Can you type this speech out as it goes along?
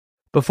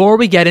Before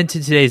we get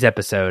into today's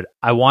episode,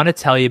 I want to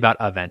tell you about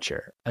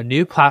aVenture, a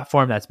new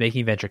platform that's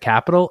making venture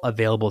capital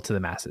available to the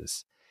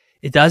masses.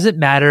 It doesn't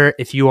matter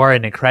if you are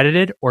an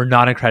accredited or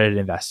non-accredited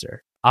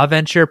investor.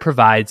 aVenture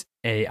provides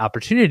an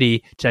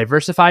opportunity to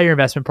diversify your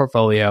investment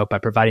portfolio by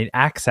providing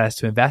access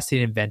to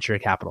investing in venture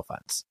capital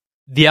funds.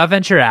 The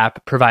aVenture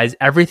app provides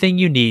everything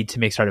you need to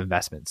make startup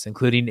investments,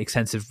 including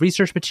extensive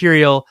research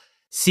material,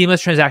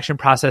 seamless transaction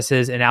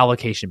processes, and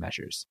allocation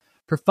measures.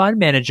 For fund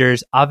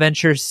managers,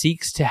 aVenture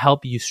seeks to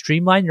help you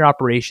streamline your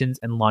operations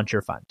and launch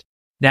your fund.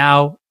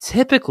 Now,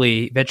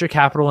 typically, venture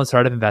capital and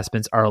startup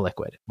investments are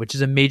illiquid, which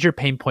is a major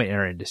pain point in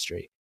our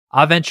industry.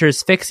 aVenture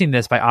is fixing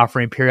this by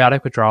offering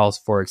periodic withdrawals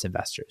for its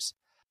investors.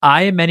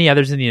 I and many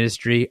others in the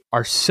industry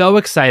are so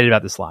excited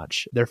about this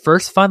launch. Their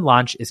first fund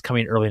launch is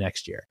coming early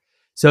next year.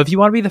 So if you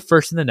want to be the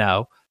first in the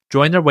know,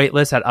 join their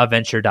waitlist at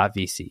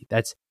aventure.vc.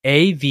 That's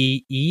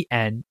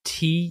AVENTURE.VC.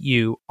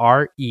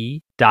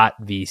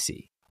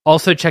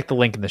 Also, check the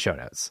link in the show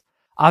notes.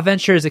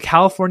 aVenture is a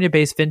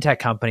California-based fintech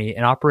company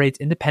and operates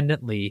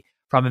independently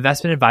from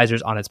investment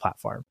advisors on its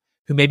platform,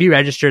 who may be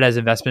registered as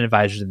investment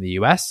advisors in the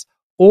US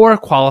or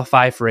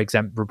qualify for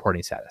exempt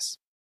reporting status.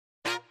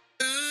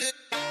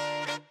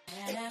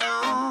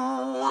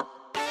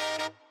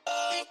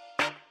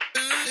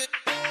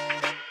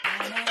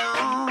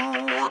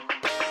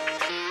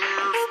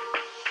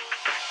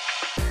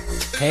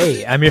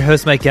 Hey, I'm your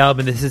host, Mike Gelb,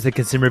 and this is the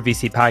Consumer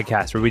VC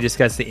Podcast, where we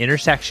discuss the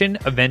intersection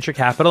of venture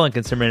capital and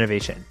consumer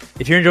innovation.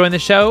 If you're enjoying the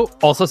show,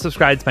 also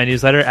subscribe to my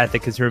newsletter at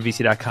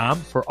theconsumervc.com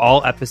for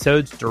all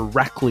episodes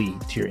directly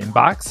to your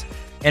inbox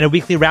and a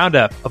weekly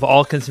roundup of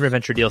all consumer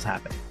venture deals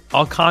happening.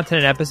 All content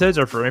and episodes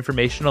are for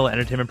informational and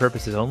entertainment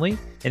purposes only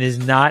and is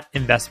not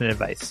investment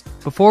advice.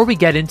 Before we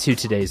get into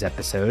today's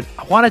episode,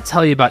 I want to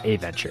tell you about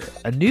aVenture,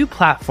 a new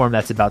platform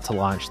that's about to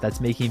launch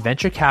that's making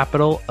venture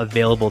capital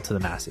available to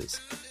the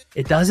masses.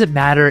 It doesn't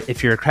matter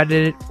if you're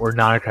accredited or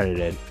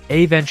non-accredited.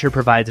 aVenture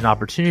provides an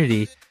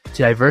opportunity to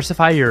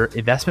diversify your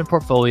investment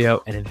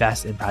portfolio and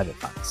invest in private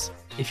funds.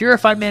 If you're a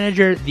fund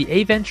manager, the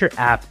aVenture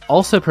app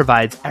also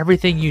provides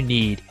everything you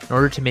need in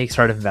order to make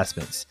startup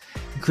investments,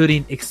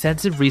 including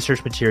extensive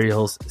research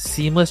materials,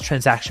 seamless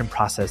transaction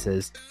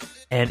processes,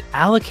 and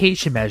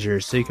allocation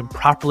measures so you can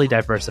properly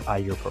diversify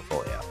your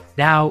portfolio.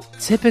 Now,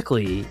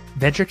 typically,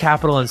 venture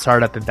capital and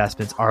startup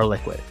investments are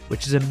liquid,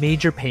 which is a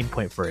major pain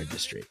point for our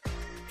industry.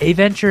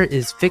 aVenture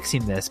is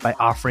fixing this by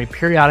offering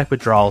periodic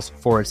withdrawals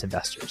for its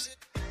investors.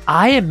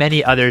 I and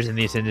many others in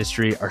this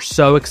industry are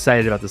so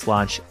excited about this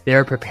launch. They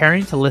are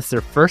preparing to list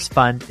their first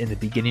fund in the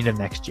beginning of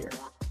next year.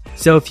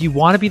 So if you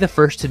want to be the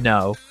first to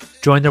know,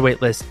 join their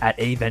waitlist at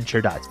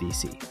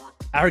aventure.vc.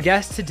 Our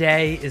guest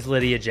today is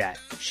Lydia Jett.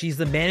 She's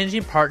the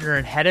managing partner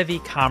and head of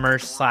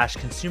e-commerce /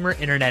 consumer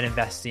internet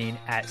investing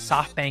at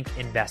SoftBank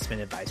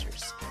Investment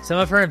Advisors. Some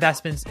of her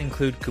investments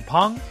include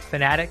Coupang,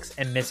 Fanatics,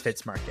 and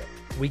Misfits Market.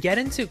 We get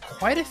into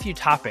quite a few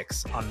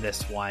topics on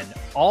this one,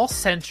 all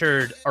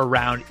centered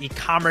around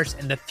e-commerce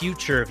and the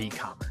future of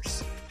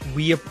e-commerce.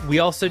 We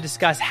also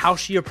discuss how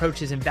she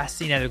approaches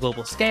investing at a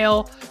global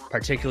scale,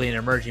 particularly in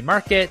emerging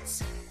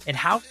markets, and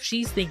how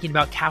she's thinking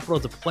about capital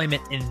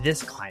deployment in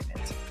this climate.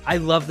 I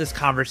love this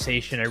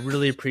conversation. I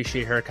really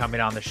appreciate her coming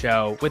on the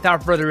show.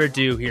 Without further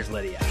ado, here's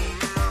Lydia.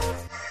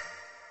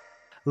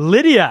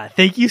 Lydia,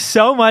 thank you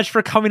so much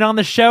for coming on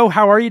the show.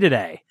 How are you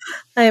today?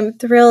 I'm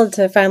thrilled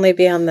to finally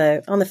be on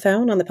the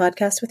phone on the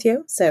podcast with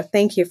you. So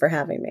thank you for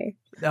having me.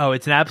 Oh,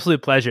 it's an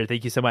absolute pleasure.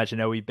 Thank you so much. I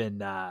know we've been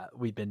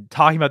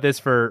talking about this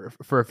for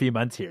a few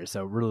months here,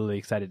 so really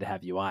excited to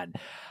have you on.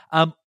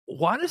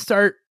 Want to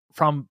start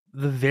from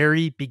the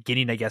very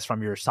beginning, I guess,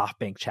 from your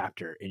SoftBank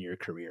chapter in your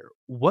career.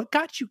 What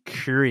got you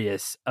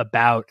curious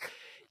about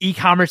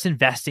e-commerce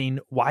investing?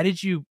 Why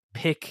did you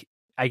pick,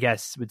 I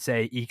guess, would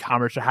say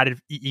e-commerce, or how did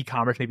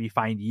e-commerce maybe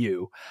find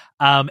you?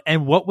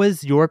 And what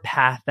was your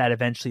path that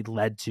eventually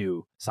led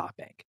to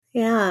SoftBank?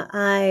 Yeah,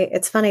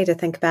 it's funny to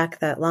think back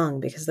that long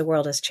because the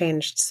world has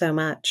changed so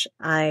much.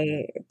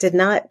 I did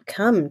not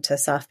come to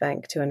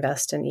SoftBank to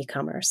invest in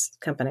e-commerce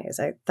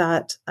companies. I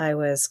thought I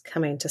was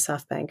coming to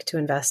SoftBank to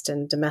invest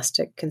in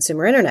domestic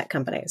consumer internet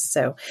companies.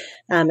 So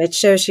it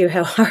shows you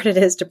how hard it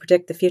is to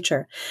predict the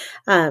future.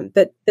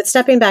 But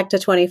stepping back to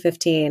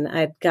 2015,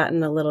 I'd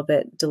gotten a little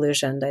bit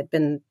delusioned. I'd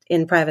been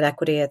in private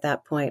equity at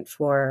that point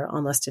for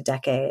almost a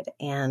decade,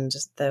 and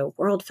the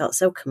world felt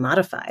so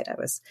commodified. I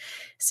was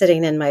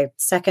sitting in my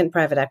second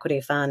private equity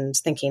fund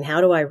thinking, how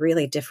do I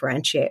really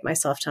differentiate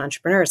myself to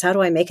entrepreneurs? How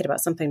do I make it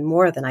about something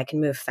more than I can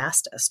move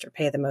fastest or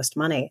pay the most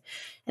money?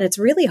 And it's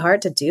really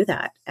hard to do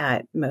that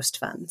at most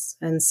funds.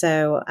 And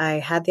so I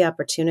had the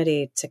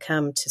opportunity to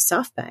come to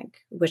SoftBank,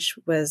 which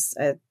was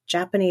a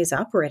Japanese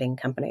operating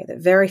company that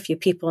very few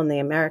people in the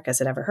Americas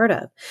had ever heard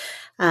of,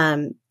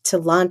 to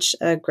launch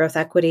a growth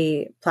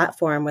equity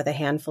platform with a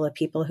handful of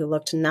people who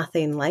looked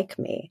nothing like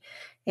me.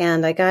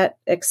 And I got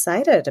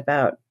excited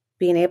about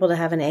being able to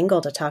have an angle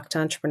to talk to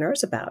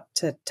entrepreneurs about,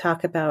 to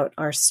talk about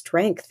our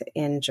strength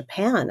in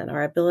Japan and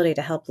our ability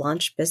to help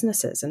launch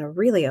businesses in a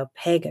really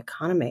opaque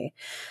economy.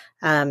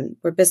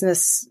 where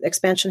business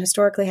expansion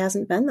historically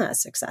hasn't been that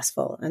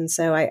successful. And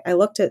so I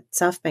looked at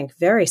SoftBank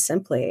very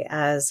simply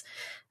as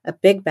a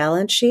big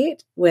balance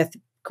sheet with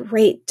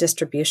great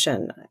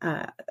distribution,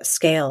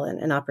 scale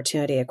and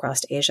opportunity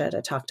across Asia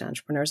to talk to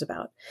entrepreneurs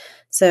about.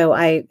 So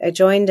I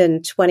joined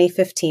in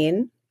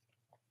 2015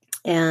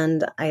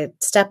 and I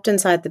stepped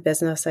inside the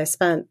business. I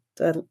spent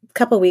a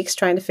couple of weeks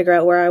trying to figure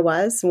out where I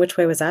was and which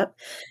way was up.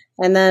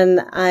 And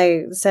then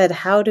I said,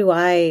 how do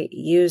I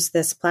use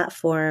this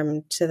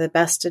platform to the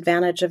best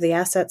advantage of the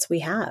assets we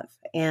have?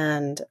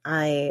 And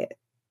I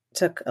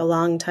took a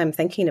long time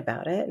thinking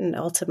about it and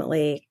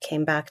ultimately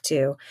came back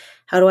to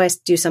how do I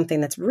do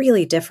something that's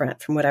really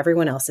different from what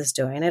everyone else is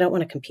doing? I don't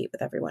want to compete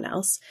with everyone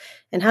else.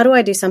 And how do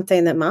I do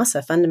something that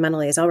Masa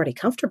fundamentally is already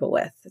comfortable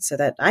with so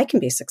that I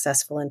can be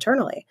successful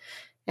internally?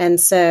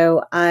 And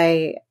so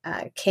I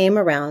came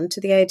around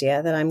to the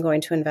idea that I'm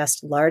going to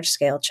invest large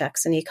scale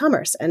checks in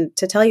e-commerce. And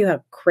to tell you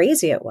how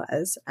crazy it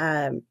was,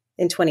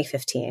 in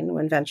 2015,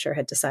 when venture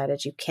had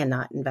decided you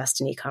cannot invest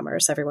in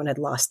e-commerce, everyone had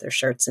lost their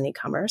shirts in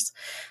e-commerce.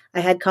 I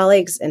had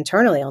colleagues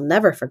internally, I'll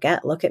never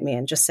forget, look at me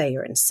and just say,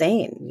 you're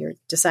insane. You're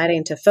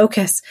deciding to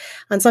focus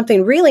on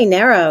something really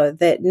narrow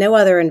that no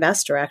other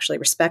investor actually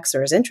respects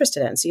or is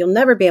interested in. So you'll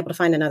never be able to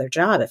find another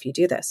job if you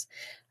do this.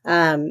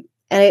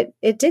 And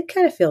it did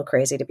kind of feel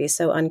crazy to be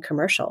so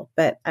uncommercial.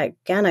 But I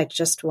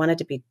just wanted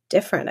to be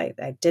different.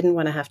 I didn't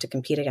want to have to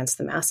compete against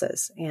the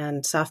masses.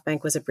 And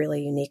SoftBank was a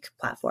really unique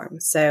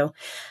platform. So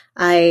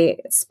I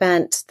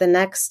spent the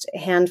next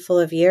handful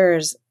of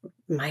years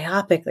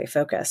myopically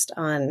focused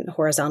on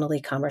horizontal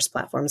e-commerce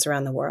platforms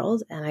around the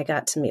world. And I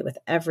got to meet with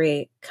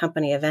every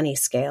company of any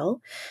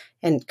scale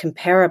and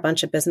compare a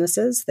bunch of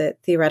businesses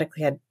that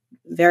theoretically had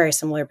very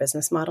similar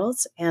business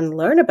models and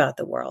learn about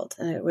the world.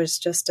 And it was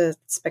just a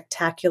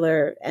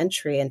spectacular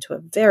entry into a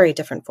very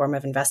different form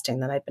of investing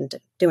than I'd been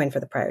doing for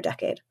the prior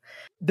decade.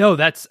 No,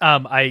 that's,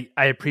 I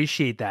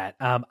appreciate that.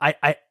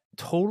 I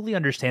totally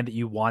understand that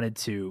you wanted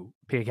to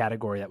pick a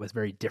category that was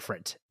very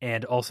different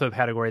and also a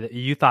category that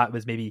you thought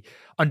was maybe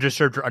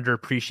underserved or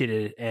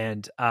underappreciated.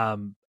 And,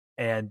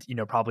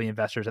 probably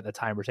investors at the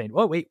time were saying,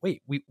 oh, wait,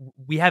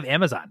 we have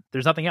Amazon.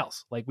 There's nothing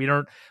else. Like, we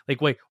don't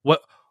wait,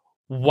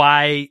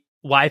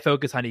 why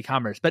focus on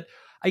e-commerce? But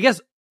I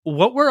guess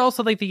what were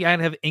also the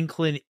kind of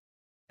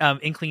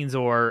inklings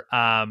or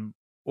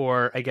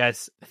I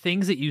guess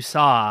things that you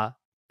saw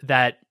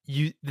that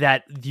you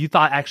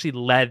thought actually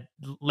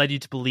led you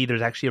to believe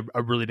there's actually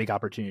a really big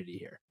opportunity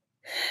here?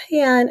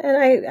 Yeah.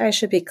 And I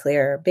should be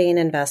clear, being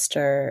an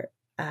investor,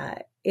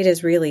 it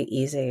is really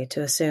easy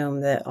to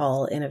assume that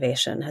all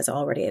innovation has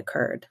already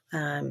occurred.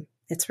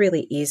 It's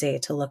really easy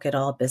to look at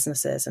all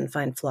businesses and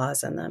find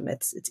flaws in them.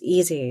 It's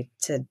easy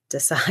to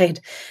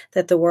decide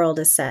that the world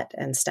is set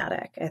and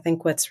static. I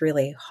think what's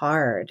really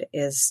hard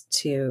is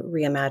to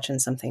reimagine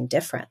something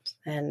different.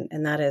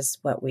 And that is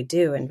what we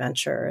do in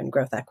venture and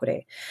growth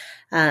equity.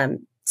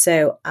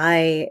 So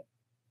I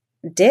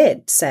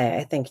did say,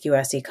 I think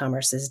US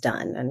e-commerce is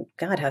done. And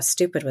God, how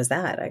stupid was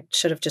that? I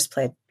should have just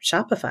played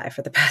Shopify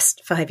for the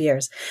past 5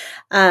 years.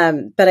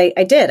 But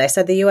I did. I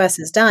said the US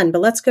is done,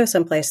 but let's go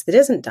someplace that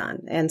isn't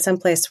done and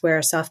someplace where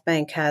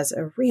SoftBank has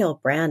a real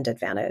brand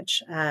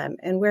advantage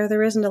and where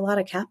there isn't a lot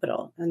of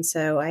capital. And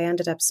so I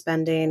ended up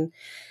spending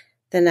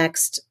the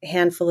next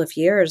handful of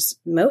years,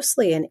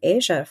 mostly in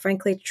Asia,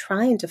 frankly,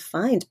 trying to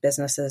find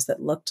businesses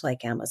that looked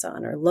like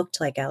Amazon or looked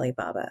like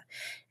Alibaba.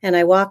 And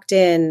I walked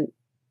in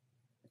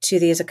to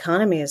these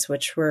economies,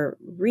 which were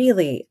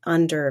really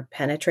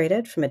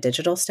under-penetrated from a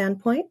digital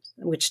standpoint,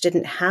 which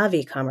didn't have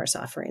e-commerce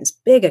offerings.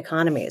 Big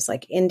economies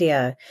like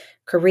India,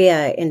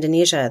 Korea,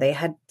 Indonesia, they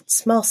had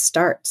small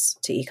starts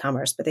to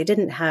e-commerce, but they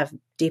didn't have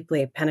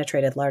deeply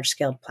penetrated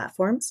large-scale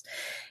platforms.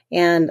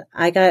 And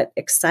I got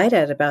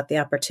excited about the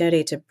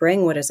opportunity to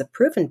bring what is a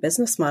proven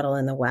business model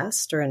in the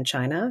West or in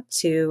China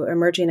to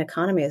emerging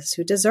economies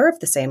who deserve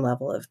the same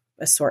level of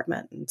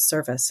assortment and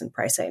service and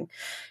pricing.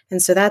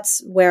 And so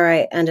that's where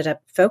I ended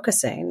up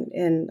focusing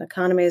in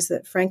economies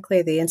that,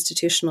 frankly, the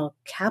institutional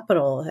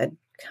capital had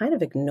kind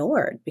of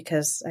ignored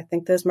because I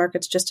think those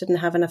markets just didn't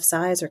have enough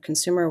size or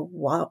consumer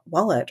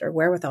wallet or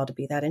wherewithal to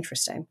be that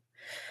interesting.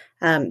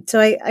 So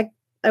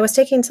I was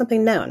taking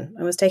something known.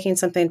 I was taking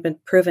something been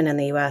proven in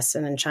the US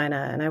and in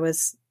China, and I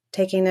was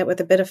taking it with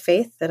a bit of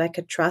faith that I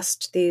could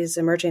trust these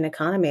emerging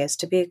economies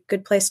to be a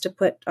good place to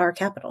put our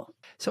capital.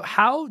 So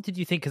how did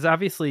you think, because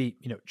obviously,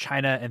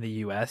 China and the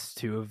US,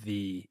 two of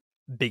the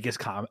biggest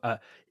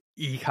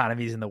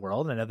economies in the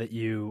world. I know that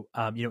you,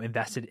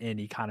 invested in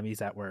economies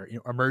that were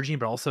emerging,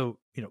 but also,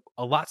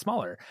 a lot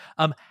smaller.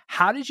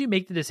 How did you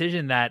make the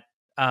decision that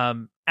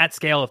at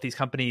scale, if these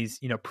companies,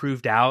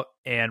 proved out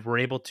and were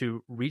able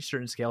to reach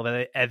certain scale,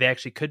 that they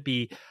actually could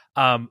be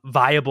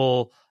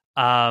viable,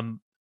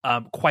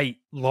 quite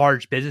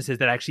large businesses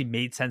that actually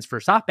made sense for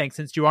SoftBank,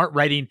 since you aren't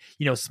writing,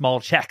 small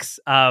checks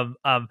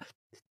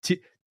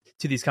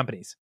to these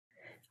companies?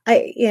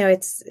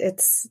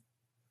 It's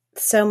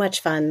so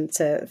much fun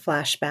to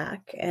flash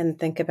back and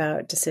think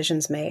about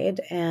decisions made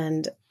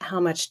and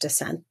how much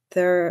dissent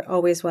there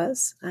always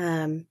was.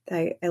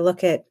 I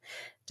look at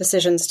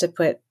decisions to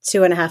put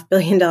 $2.5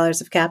 billion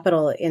of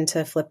capital into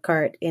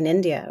Flipkart in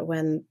India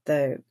when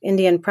the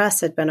Indian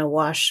press had been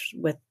awash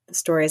with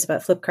stories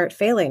about Flipkart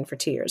failing for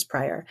 2 years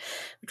prior,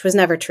 which was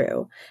never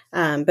true,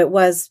 but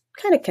was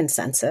kind of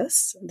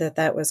consensus that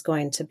that was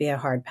going to be a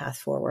hard path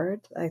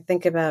forward. I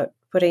think about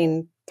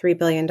putting $3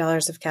 billion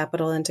of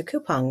capital into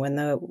Coupang when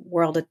the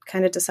world had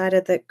kind of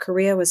decided that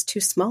Korea was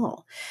too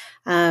small.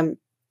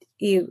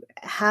 You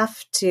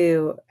have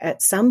to,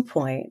 at some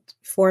point,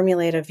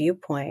 formulate a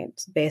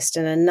viewpoint based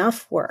on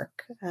enough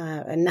work,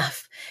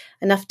 enough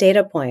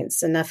data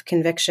points, enough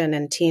conviction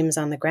and teams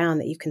on the ground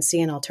that you can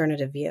see an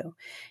alternative view.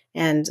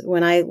 And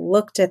when I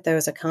looked at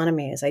those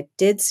economies, I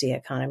did see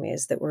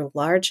economies that were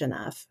large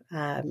enough,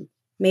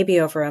 maybe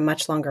over a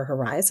much longer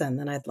horizon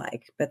than I'd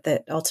like, but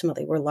that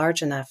ultimately were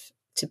large enough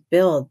to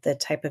build the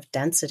type of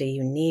density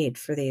you need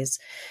for these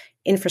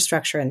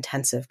infrastructure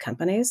intensive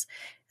companies.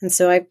 And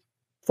so I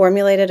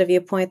formulated a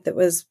viewpoint that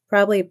was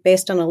probably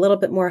based on a little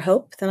bit more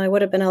hope than I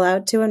would have been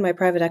allowed to in my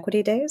private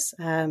equity days.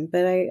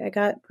 But I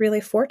got really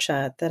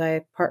fortunate that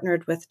I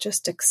partnered with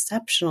just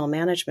exceptional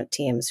management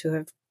teams who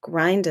have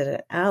grinded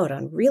it out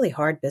on really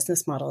hard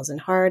business models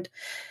and hard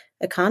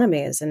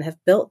economies and have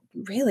built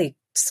really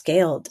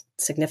scaled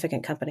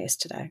significant companies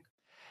today.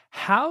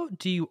 How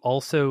do you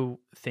also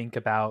think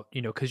about,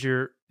 because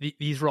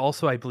these were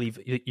also, I believe,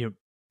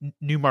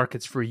 new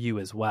markets for you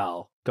as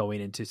well,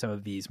 going into some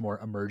of these more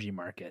emerging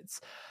markets.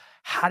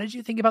 How did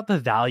you think about the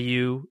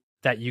value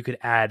that you could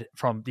add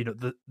from,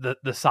 the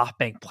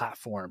SoftBank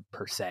platform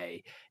per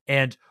se?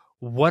 And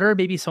what are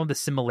maybe some of the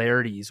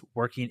similarities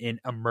working in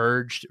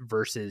emerged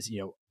versus,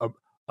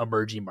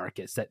 emerging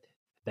markets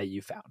that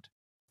you found?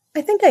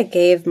 I think I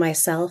gave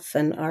myself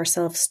and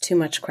ourselves too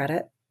much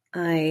credit.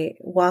 I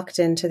walked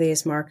into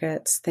these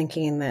markets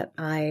thinking that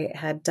I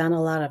had done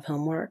a lot of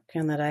homework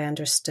and that I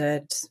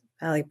understood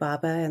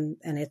Alibaba and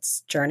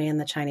its journey in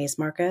the Chinese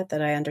market,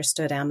 that I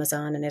understood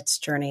Amazon and its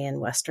journey in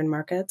Western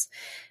markets,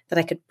 that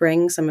I could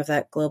bring some of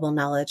that global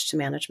knowledge to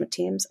management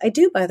teams. I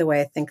do, by the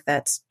way, think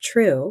that's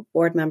true.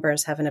 Board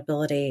members have an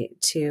ability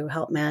to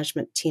help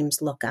management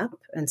teams look up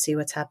and see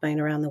what's happening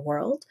around the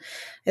world.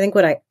 I think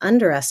what I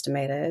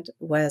underestimated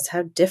was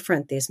how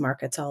different these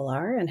markets all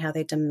are and how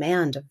they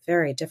demand a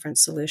very different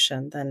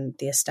solution than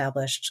the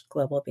established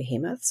global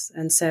behemoths.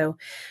 And so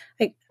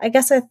I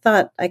guess I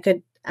thought I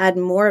could add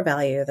more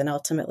value than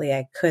ultimately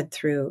I could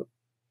through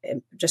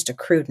just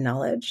accrued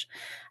knowledge.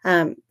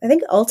 I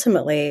think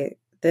ultimately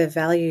the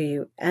value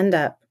you end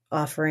up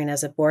offering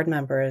as a board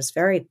member is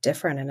very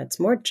different and it's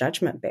more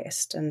judgment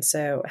based. And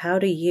so how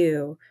do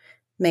you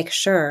make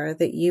sure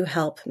that you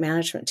help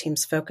management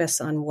teams focus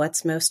on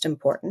what's most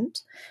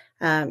important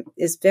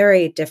is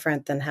very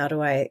different than how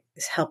do I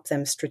help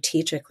them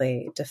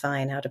strategically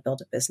define how to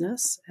build a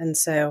business. And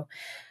so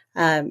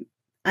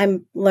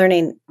I'm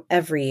learning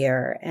every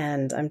year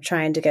and I'm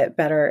trying to get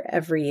better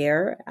every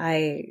year.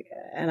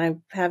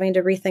 I'm having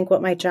to rethink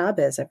what my job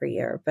is every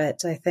year.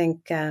 But I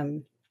think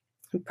I'm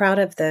proud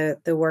of the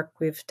work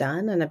we've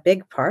done. And a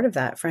big part of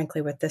that,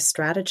 frankly, with this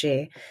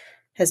strategy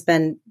has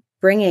been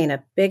bringing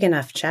a big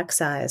enough check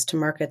size to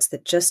markets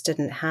that just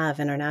didn't have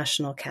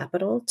international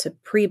capital to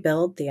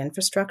pre-build the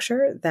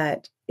infrastructure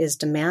that is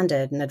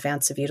demanded in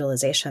advance of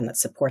utilization that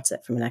supports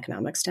it from an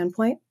economic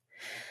standpoint.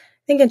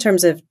 I think in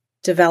terms of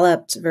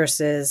developed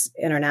versus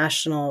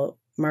international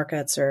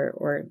markets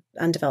or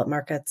undeveloped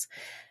markets,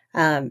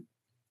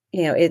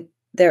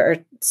 there are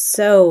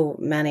so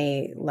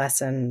many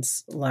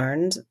lessons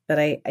learned, but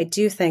I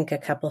do think a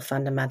couple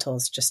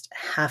fundamentals just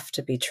have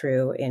to be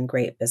true in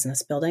great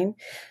business building.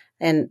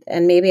 And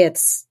maybe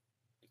it's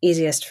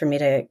easiest for me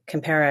to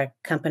compare a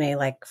company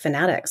like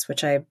Fanatics,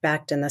 which I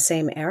backed in the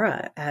same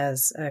era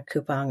as a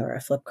Coupang or a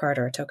Flipkart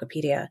or a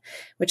Tokopedia,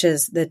 which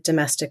is the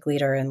domestic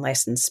leader in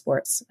licensed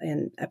sports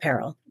and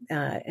apparel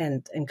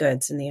and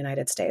goods in the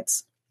United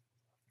States,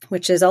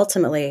 which is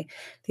ultimately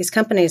these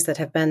companies that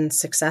have been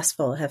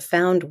successful have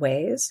found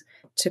ways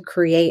to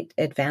create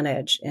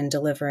advantage in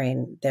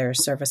delivering their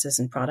services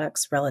and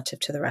products relative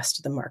to the rest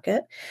of the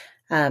market.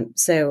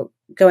 So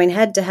going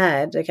head to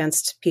head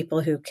against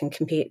people who can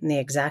compete in the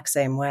exact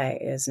same way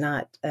is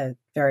not a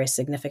very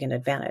significant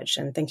advantage.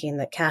 And thinking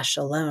that cash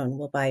alone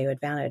will buy you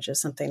advantage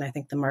is something I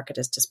think the market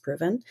has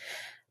disproven.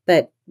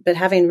 But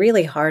having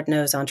really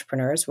hard-nosed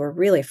entrepreneurs who are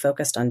really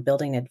focused on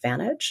building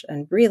advantage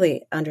and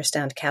really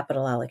understand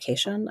capital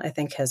allocation, I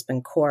think has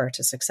been core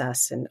to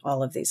success in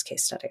all of these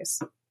case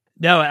studies.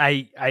 No,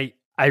 I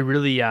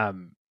really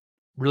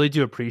really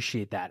do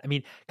appreciate that. I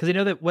mean, because I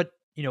know that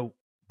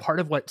part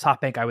of what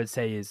SoftBank I would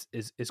say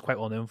is quite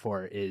well known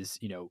for is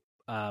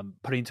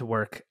putting to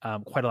work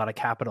quite a lot of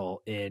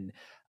capital in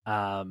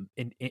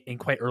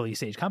quite early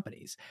stage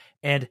companies.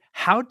 And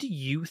how do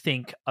you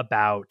think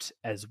about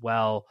as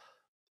well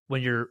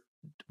when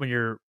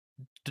you're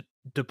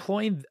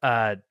deploying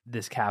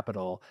this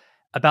capital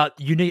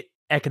about unit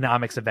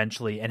economics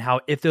eventually, and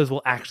how if those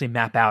will actually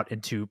map out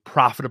into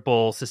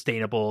profitable,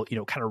 sustainable,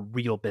 kind of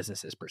real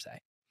businesses per se?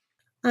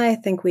 I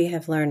think we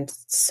have learned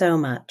so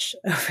much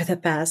over the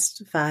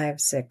past 5,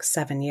 6,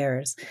 7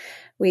 years.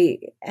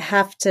 We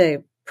have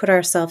to put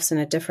ourselves in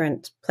a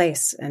different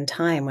place and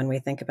time when we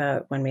think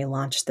about when we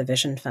launched the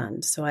Vision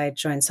Fund. So I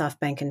joined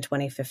SoftBank in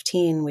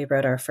 2015. We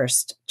wrote our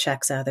first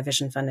checks out of the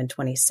Vision Fund in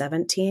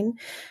 2017.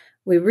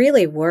 We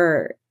really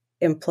were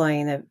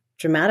employing a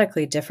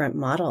dramatically different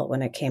model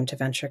when it came to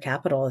venture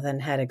capital than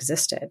had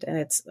existed. And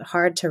it's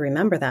hard to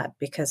remember that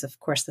because, of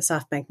course, the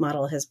SoftBank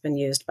model has been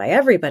used by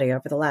everybody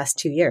over the last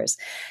 2 years.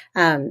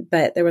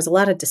 But there was a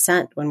lot of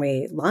dissent when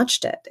we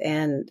launched it.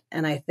 And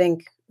I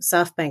think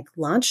SoftBank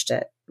launched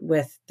it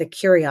with the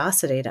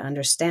curiosity to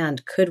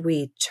understand, could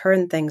we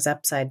turn things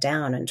upside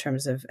down in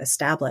terms of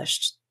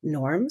established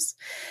norms?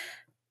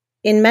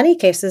 In many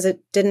cases,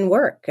 it didn't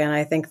work. And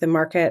I think the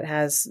market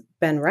has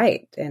been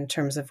right in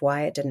terms of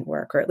why it didn't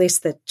work, or at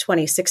least the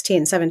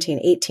 2016, 17,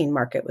 18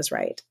 market was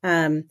right.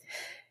 I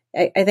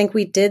think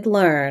we did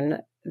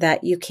learn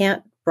that you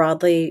can't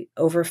broadly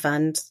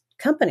overfund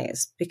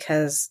companies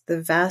because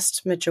the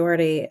vast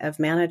majority of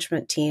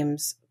management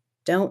teams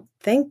don't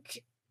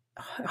think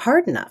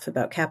hard enough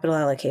about capital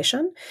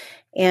allocation.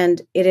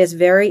 And it is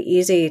very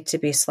easy to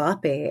be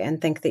sloppy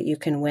and think that you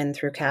can win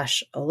through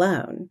cash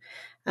alone.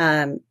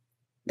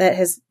 That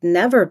has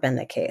never been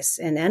the case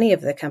in any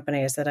of the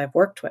companies that I've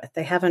worked with.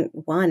 They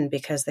haven't won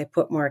because they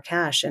put more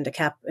cash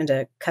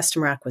into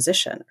customer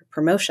acquisition or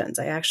promotions.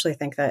 I actually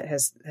think that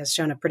has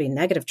shown a pretty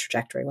negative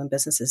trajectory when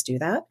businesses do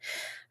that.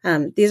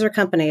 These are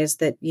companies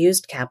that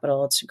used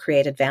capital to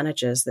create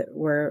advantages that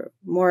were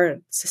more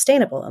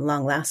sustainable and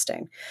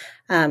long-lasting.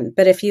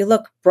 But if you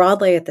look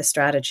broadly at the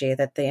strategy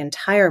that the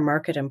entire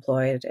market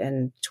employed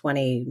in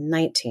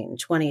 2019,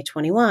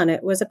 2021,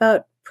 it was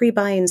about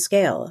pre-buying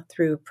scale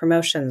through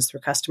promotions,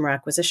 through customer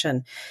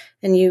acquisition.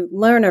 And you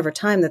learn over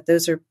time that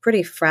those are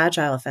pretty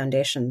fragile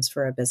foundations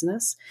for a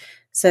business.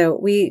 So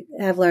we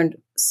have learned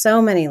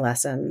so many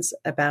lessons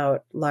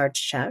about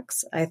large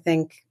checks. I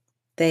think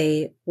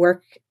they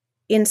work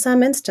in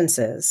some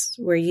instances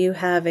where you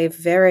have a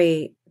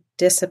very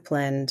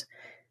disciplined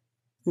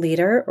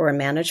leader or a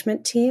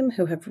management team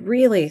who have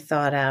really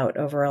thought out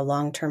over a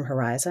long-term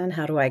horizon,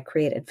 how do I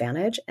create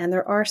advantage? And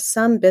there are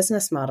some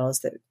business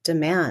models that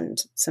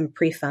demand some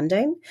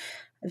pre-funding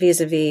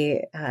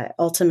vis-a-vis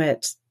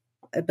ultimate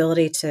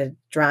ability to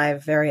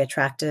drive very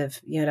attractive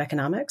unit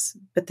economics.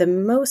 But the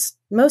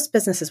most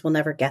businesses will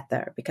never get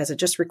there because it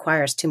just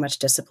requires too much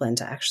discipline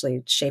to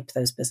actually shape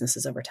those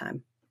businesses over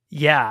time.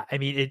 Yeah, I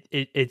mean,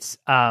 it's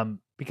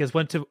because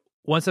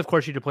once of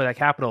course you deploy that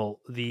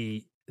capital,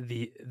 the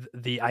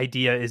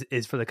idea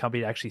is for the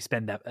company to actually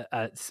spend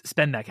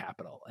that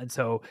capital, and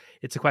so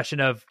it's a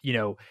question of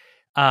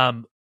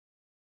can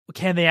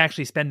they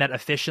actually spend that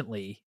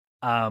efficiently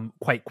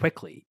quite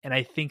quickly? And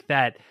I think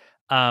that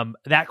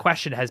that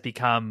question has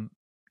become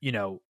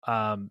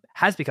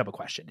a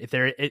question if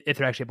they're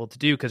actually able to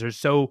do, because there's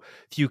so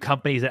few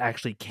companies that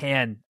actually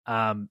can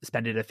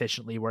spend it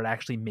efficiently where it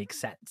actually makes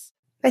sense.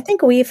 I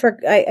think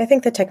I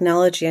think the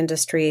technology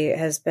industry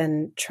has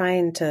been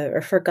trying to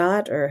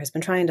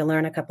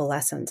learn a couple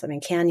lessons. I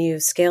mean, can you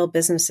scale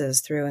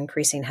businesses through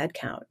increasing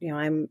headcount?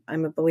 I'm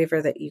a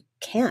believer that you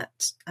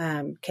can't.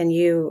 Can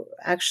you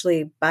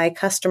actually buy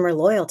customer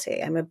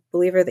loyalty? I'm a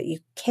believer that you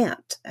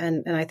can't.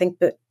 And I think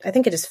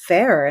it is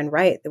fair and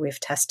right that we've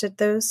tested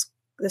those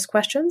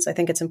questions. I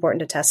think it's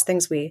important to test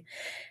things we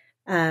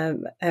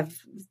have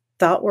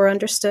thought were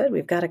understood.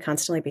 We've got to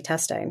constantly be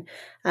testing.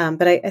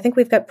 But I think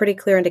we've got pretty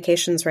clear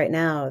indications right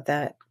now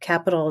that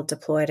capital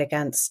deployed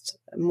against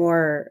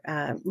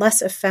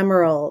less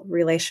ephemeral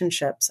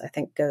relationships, I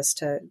think, goes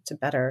to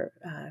better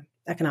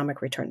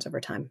economic returns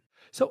over time.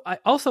 So I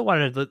also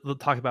wanted to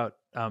talk about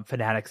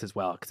Fanatics as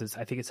well, because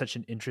I think it's such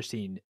an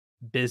interesting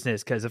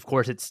business because, of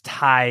course, it's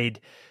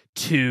tied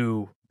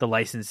to the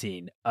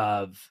licensing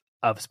of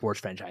sports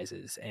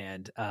franchises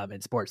and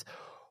sports.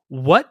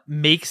 What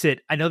makes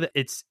it, I know that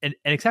it's an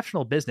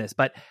exceptional business,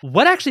 but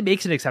what actually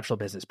makes it an exceptional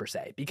business per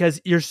se?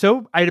 Because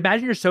I'd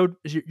imagine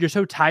you're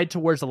so tied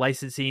towards the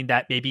licensing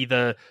that maybe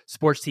the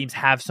sports teams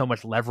have so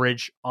much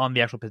leverage on the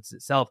actual business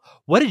itself.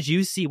 What did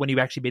you see when you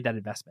actually made that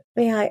investment?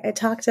 Yeah, I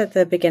talked at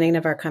the beginning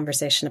of our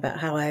conversation about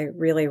how I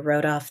really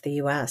wrote off the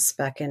US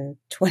back in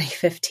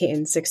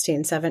 2015,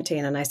 16,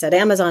 17. And I said,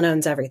 Amazon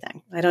owns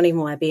everything. I don't even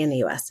want to be in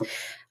the US.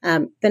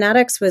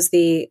 Fanatics was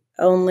the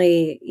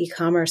only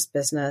e-commerce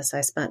business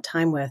I spent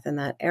time with in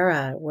that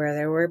era where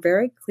there were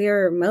very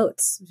clear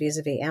moats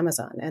vis-a-vis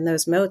Amazon. And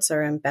those moats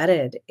are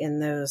embedded in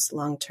those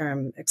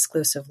long-term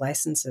exclusive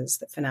licenses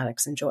that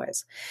Fanatics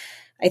enjoys.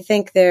 I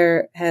think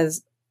there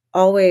has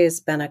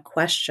always been a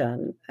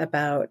question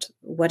about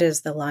what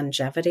is the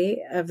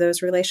longevity of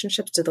those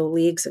relationships. Do the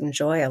leagues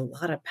enjoy a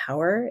lot of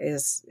power?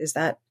 Is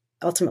that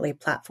ultimately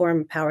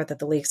platform power that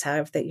the leagues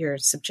have that you're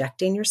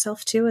subjecting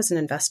yourself to as an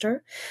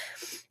investor?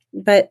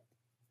 But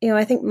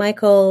I think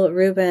Michael,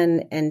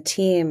 Rubin, and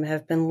team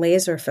have been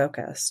laser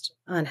focused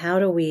on how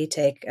do we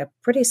take a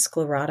pretty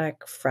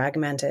sclerotic,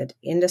 fragmented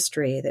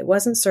industry that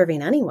wasn't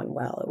serving anyone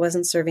well. It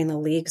wasn't serving the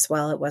leagues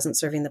well. It wasn't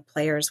serving the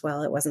players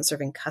well. It wasn't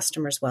serving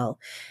customers well.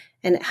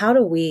 And how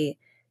do we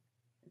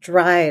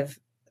drive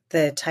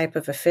the type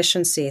of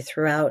efficiency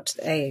throughout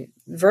a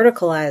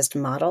verticalized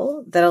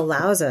model that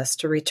allows us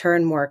to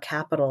return more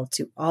capital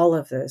to all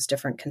of those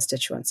different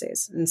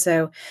constituencies. And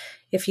so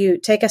if you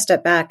take a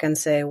step back and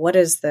say, what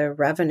is the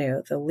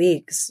revenue the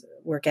leagues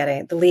were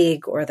getting, the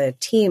league or the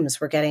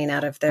teams were getting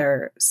out of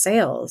their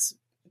sales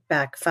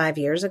back 5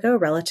 years ago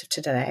relative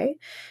to today,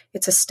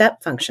 it's a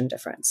step function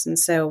difference. And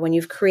so when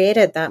you've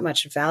created that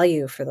much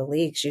value for the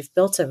leagues, you've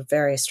built a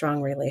very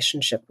strong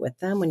relationship with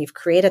them. When you've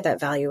created that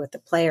value with the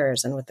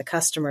players and with the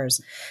customers,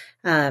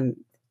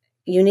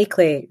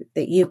 uniquely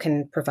that you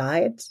can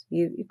provide,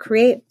 you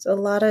create a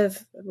lot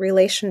of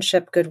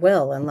relationship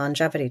goodwill and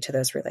longevity to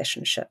those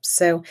relationships.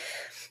 So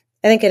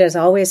I think it is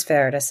always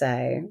fair to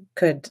say,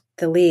 could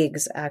the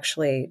leagues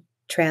actually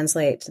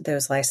translate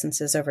those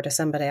licenses over to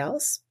somebody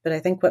else? But I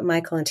think what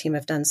Michael and team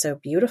have done so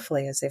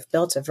beautifully is they've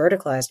built a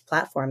verticalized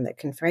platform that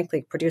can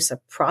frankly produce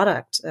a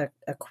product,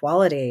 a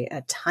quality,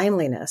 a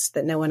timeliness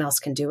that no one else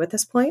can do at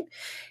this point.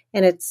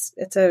 And it's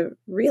a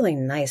really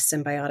nice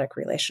symbiotic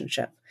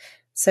relationship.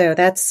 So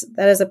that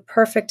is a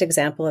perfect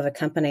example of a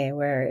company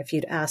where if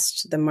you'd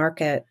asked the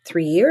market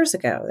 3 years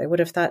ago, they would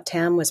have thought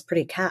TAM was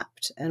pretty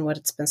capped. And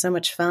what's been so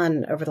much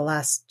fun over the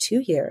last 2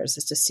 years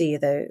is to see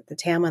the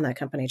TAM on that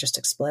company just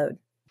explode.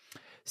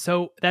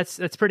 So that's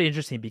pretty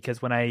interesting, because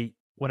when I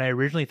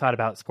originally thought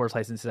about sports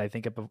licenses, I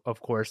think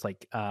of course,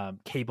 like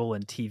cable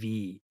and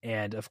TV,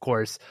 and of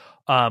course,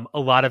 a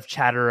lot of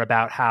chatter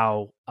about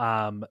how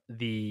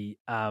the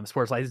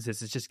sports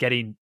licenses is just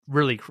getting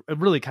really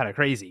kind of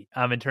crazy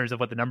in terms of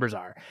what the numbers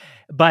are.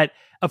 But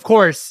of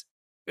course,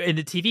 in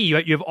the TV, you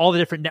have all the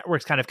different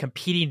networks kind of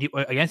competing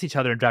against each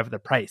other and driving the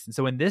price. And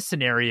so in this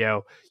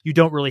scenario, you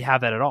don't really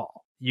have that at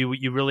all.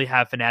 You really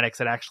have fanatics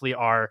that actually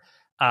are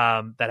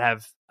that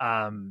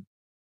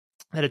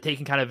have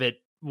taken kind of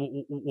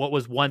what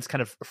was once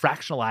kind of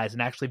fractionalized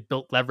and actually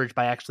built leverage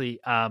by actually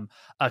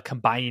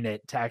combining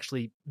it to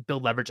actually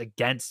build leverage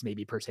against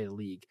maybe per se the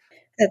league.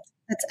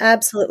 That's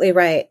absolutely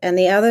right. And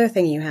the other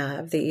thing you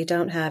have that you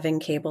don't have in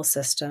cable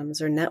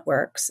systems or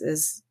networks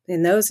is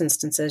in those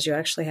instances, you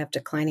actually have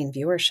declining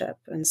viewership.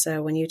 And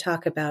so when you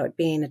talk about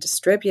being a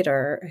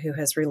distributor who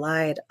has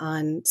relied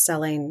on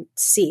selling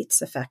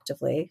seats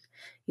effectively,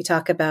 you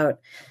talk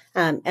about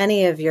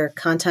any of your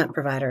content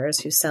providers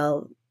who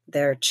sell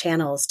their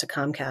channels to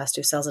Comcast,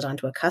 who sells it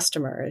onto a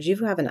customer, is you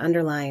have an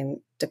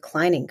underlying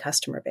declining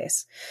customer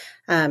base.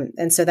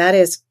 And so that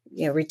is,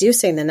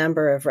 reducing the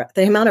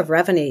amount of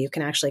revenue you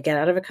can actually get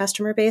out of a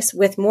customer base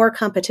with more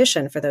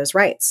competition for those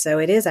rights. So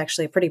it is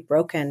actually a pretty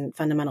broken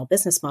fundamental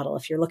business model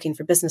if you're looking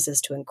for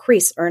businesses to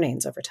increase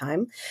earnings over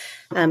time.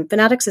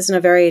 Fanatics is in a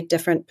very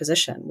different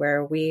position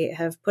where we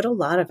have put a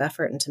lot of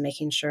effort into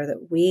making sure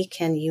that we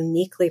can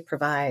uniquely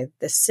provide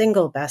the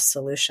single best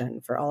solution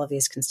for all of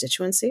these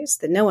constituencies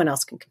that no one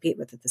else can compete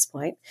with at this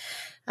point.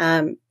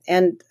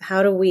 And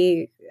how do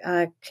we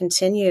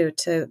continue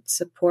to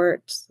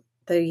support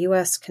the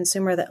U.S.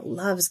 consumer that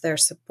loves their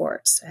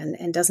sports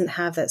and doesn't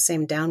have that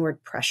same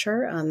downward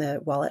pressure on the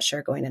wallet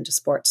share going into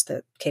sports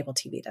that cable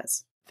TV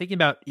does? Thinking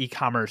about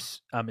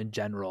e-commerce in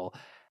general,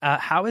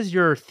 how has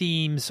your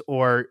themes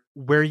or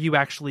where you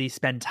actually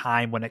spend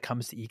time when it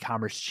comes to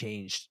e-commerce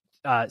changed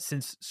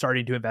since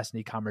starting to invest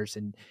in e-commerce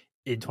in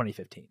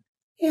 2015?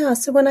 Yeah,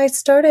 so when I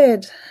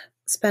started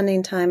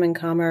spending time in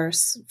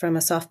commerce from a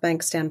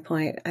SoftBank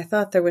standpoint, I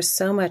thought there was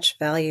so much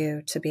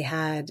value to be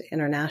had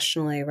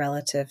internationally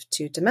relative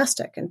to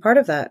domestic. And part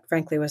of that,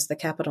 frankly, was the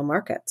capital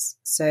markets.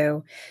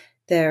 So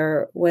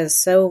there was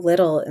so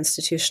little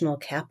institutional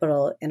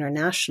capital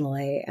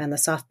internationally, and the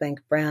SoftBank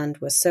brand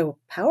was so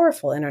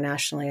powerful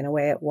internationally in a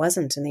way it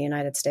wasn't in the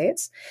United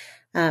States,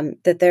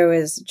 that there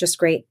was just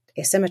great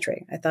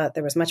asymmetry. I thought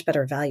there was much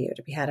better value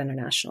to be had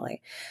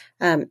internationally.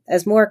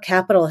 As more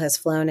capital has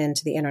flown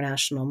into the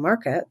international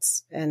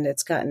markets and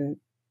it's gotten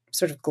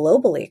sort of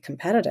globally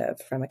competitive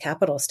from a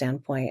capital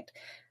standpoint,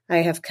 I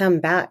have come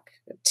back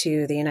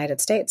to the United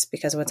States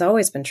because what's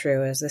always been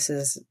true is this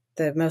is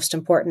the most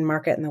important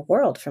market in the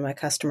world from a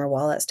customer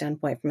wallet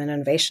standpoint, from an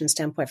innovation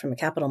standpoint, from a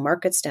capital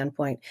market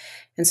standpoint.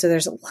 And so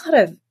there's a lot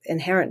of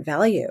inherent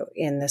value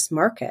in this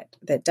market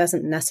that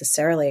doesn't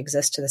necessarily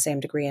exist to the same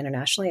degree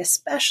internationally,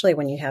 especially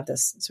when you have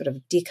this sort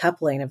of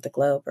decoupling of the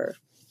globe or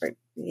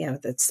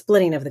the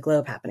splitting of the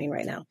globe happening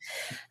right now.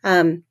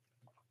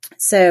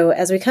 So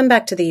as we come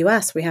back to the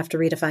US, we have to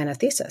redefine a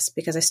thesis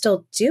because I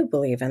still do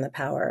believe in the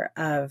power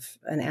of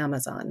an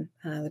Amazon,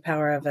 the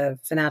power of a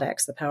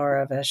Fanatics, the power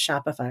of a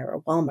Shopify or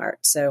a Walmart.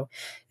 So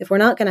if we're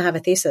not going to have a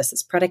thesis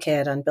that's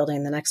predicated on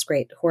building the next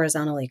great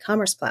horizontal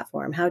e-commerce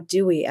platform, how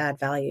do we add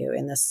value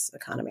in this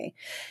economy?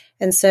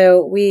 And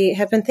so we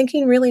have been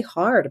thinking really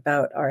hard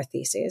about our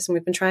theses, and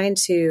we've been trying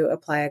to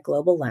apply a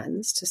global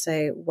lens to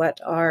say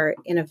what are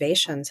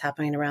innovations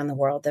happening around the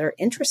world that are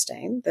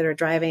interesting, that are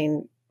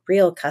driving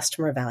real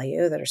customer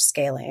value, that are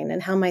scaling,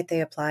 and how might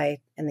they apply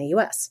in the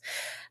US?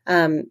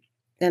 And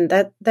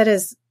that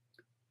is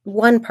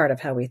one part of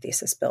how we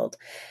thesis build.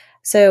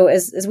 So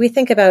as we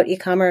think about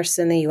e-commerce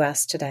in the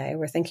US today,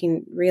 we're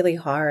thinking really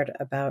hard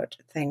about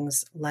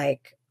things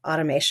like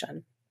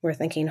automation. We're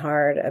thinking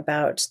hard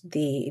about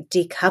the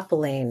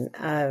decoupling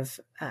of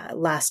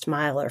last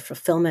mile or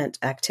fulfillment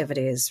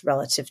activities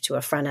relative to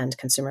a front end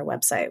consumer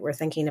website. We're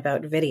thinking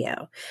about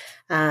video.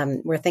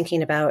 We're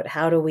thinking about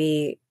how do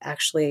we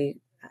actually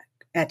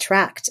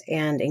attract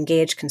and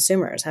engage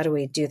consumers? How do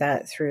we do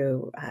that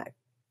through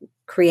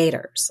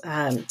creators?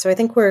 So I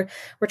think we're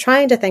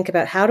trying to think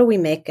about how do we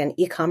make an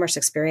e-commerce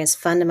experience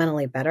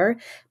fundamentally better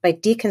by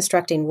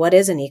deconstructing what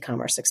is an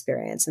e-commerce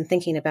experience and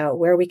thinking about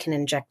where we can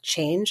inject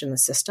change in the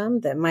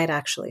system that might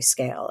actually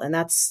scale. And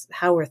that's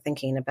how we're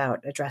thinking about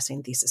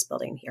addressing thesis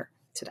building here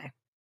today.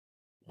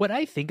 What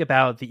I think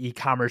about the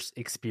e-commerce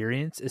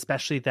experience,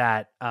 especially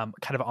that kind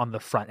of on the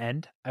front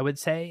end, I would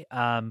say,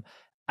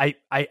 I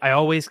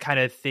always kind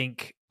of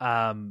think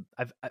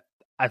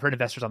I've heard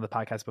investors on the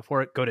podcast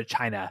before go to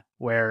China,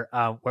 where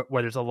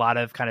there's a lot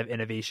of kind of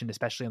innovation,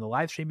 especially in the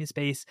live streaming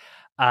space,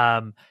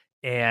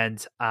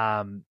 and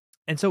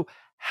so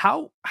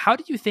how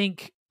do you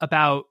think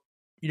about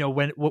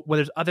when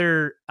there's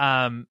other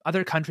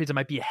countries that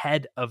might be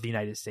ahead of the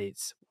United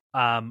States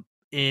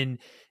in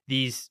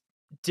these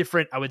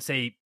different, I would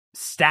say,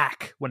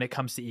 stack when it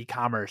comes to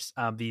e-commerce?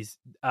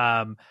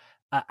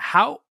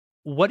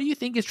 What do you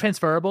think is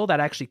transferable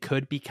that actually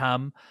could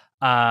become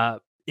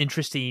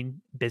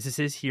interesting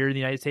businesses here in the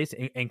United States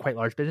and quite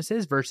large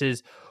businesses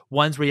versus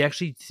ones where you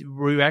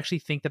actually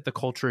think that the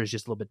culture is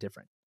just a little bit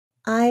different?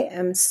 I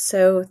am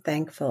so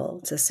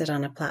thankful to sit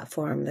on a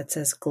platform that's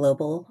as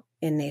global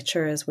in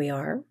nature as we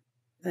are.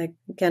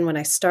 Again, when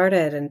I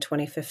started in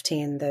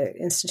 2015, the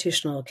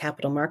institutional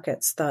capital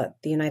markets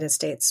thought the United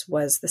States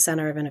was the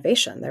center of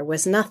innovation. There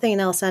was nothing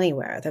else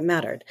anywhere that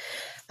mattered.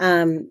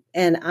 And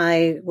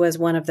I was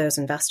one of those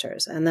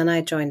investors. And then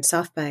I joined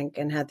SoftBank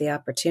and had the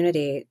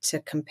opportunity to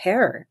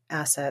compare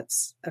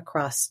assets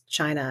across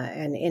China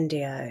and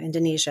India,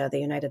 Indonesia,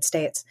 the United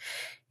States,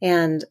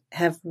 and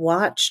have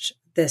watched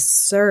this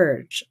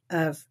surge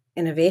of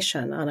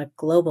innovation on a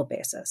global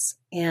basis.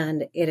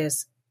 And it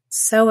is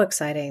so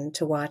exciting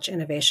to watch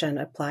innovation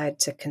applied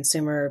to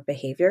consumer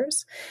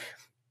behaviors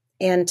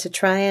and to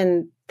try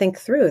and think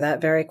through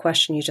that very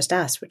question you just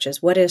asked, which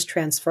is what is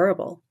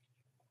transferable?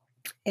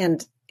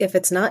 And if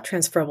it's not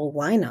transferable,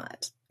 why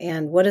not?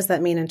 And what does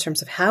that mean in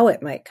terms of how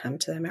it might come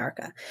to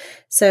America?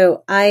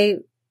 So I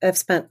have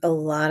spent a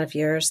lot of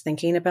years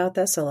thinking about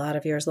this, a lot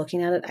of years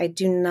looking at it. I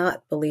do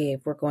not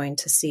believe we're going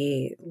to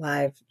see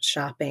live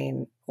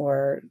shopping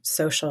or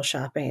social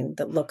shopping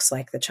that looks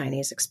like the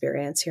Chinese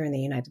experience here in the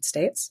United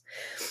States.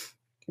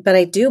 But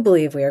I do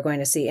believe we are going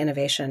to see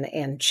innovation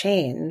and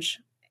change,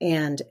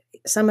 and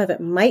some of it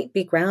might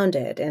be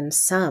grounded in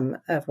some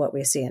of what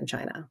we see in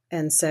China.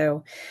 And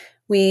so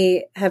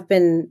we have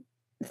been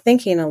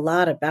thinking a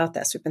lot about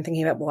this. We've been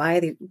thinking about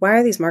why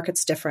are these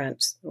markets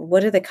different?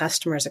 What do the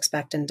customers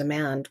expect and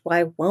demand?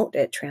 Why won't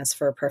it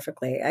transfer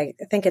perfectly? I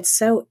think it's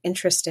so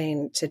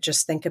interesting to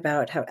just think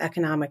about how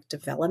economic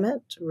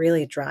development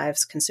really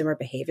drives consumer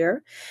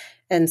behavior.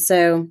 And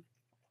so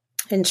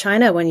in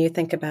China, when you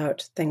think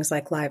about things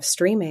like live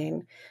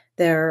streaming,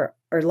 or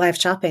live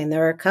shopping,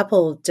 there are a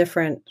couple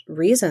different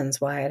reasons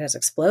why it has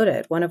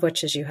exploded. One of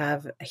which is you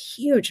have a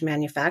huge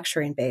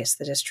manufacturing base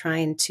that is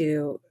trying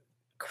to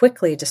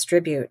quickly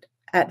distribute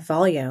at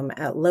volume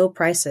at low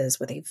prices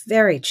with a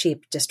very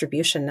cheap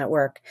distribution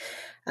network,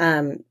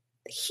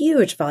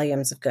 huge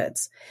volumes of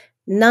goods.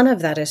 None of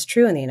that is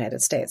true in the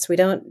United States. We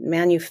don't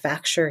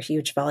manufacture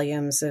huge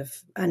volumes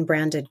of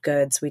unbranded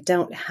goods. We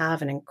don't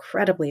have an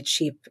incredibly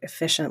cheap,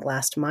 efficient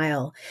last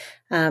mile.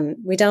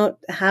 We don't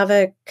have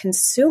a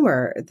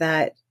consumer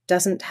that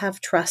doesn't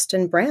have trust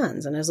in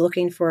brands and is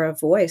looking for a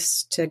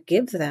voice to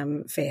give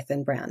them faith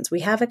in brands. We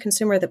have a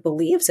consumer that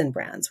believes in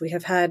brands. We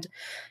have had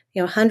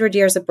 100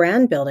 years of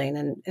brand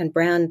building and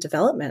brand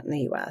development in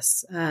the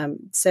U.S.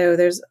 So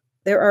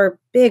there are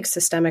big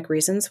systemic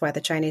reasons why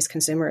the Chinese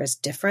consumer is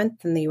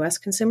different than the U.S.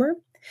 consumer.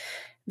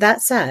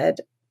 That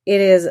said,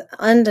 it is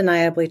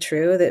undeniably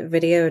true that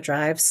video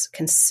drives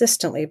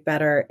consistently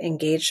better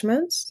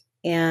engagement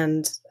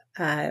and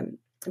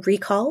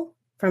recall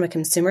from a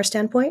consumer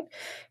standpoint.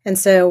 And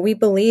so we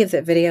believe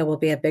that video will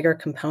be a bigger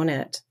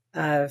component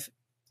of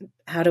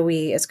how do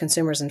we as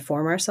consumers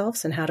inform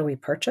ourselves and how do we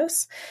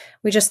purchase.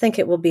 We just think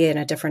it will be in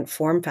a different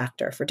form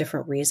factor for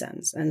different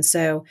reasons. And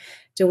so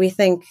do we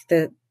think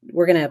that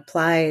we're going to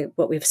apply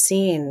what we've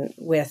seen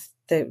with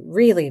the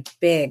really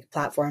big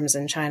platforms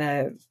in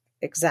China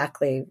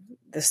exactly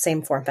the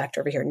same form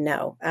factor over here?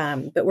 No.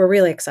 But we're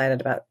really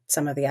excited about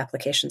some of the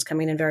applications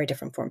coming in very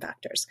different form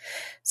factors.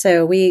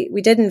 So we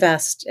did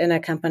invest in a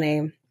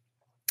company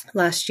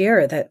last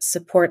year that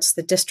supports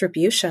the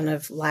distribution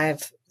of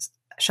live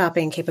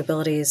shopping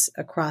capabilities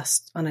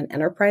across on an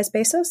enterprise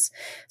basis.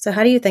 So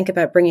how do you think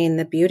about bringing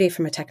the beauty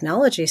from a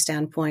technology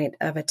standpoint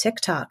of a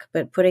TikTok,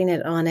 but putting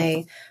it on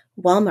a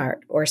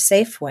Walmart or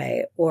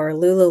Safeway or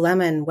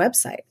Lululemon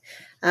website?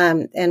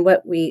 And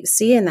what we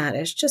see in that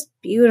is just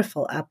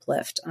beautiful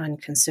uplift on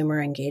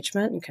consumer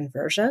engagement and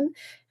conversion.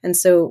 And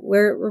so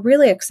we're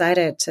really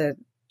excited to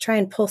try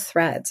and pull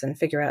threads and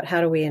figure out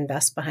how do we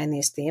invest behind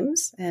these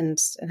themes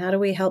and how do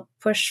we help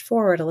push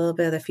forward a little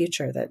bit of the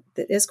future that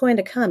is going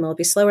to come. It'll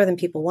be slower than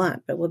people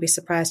want, but we'll be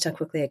surprised how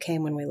quickly it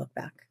came when we look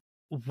back.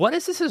 What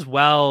has this as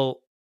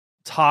well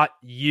taught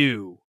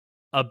you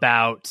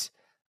about,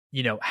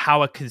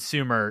 how a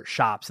consumer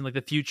shops and like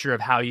the future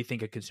of how you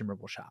think a consumer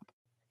will shop?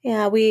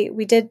 Yeah,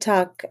 we did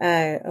talk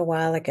a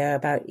while ago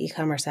about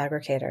e-commerce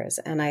aggregators,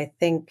 and I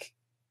think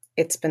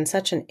it's been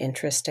such an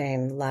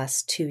interesting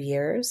last 2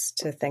 years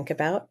to think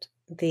about.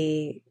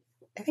 I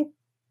think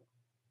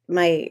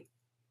my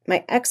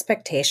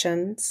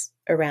expectations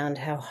around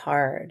how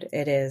hard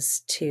it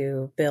is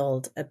to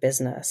build a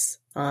business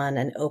on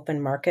an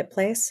open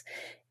marketplace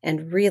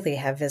and really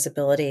have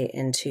visibility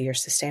into your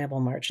sustainable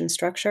margin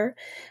structure,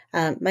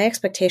 my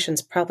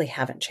expectations probably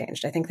haven't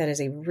changed. I think that is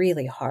a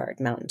really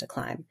hard mountain to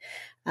climb.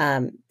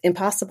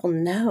 Impossible?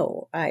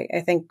 No.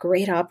 I think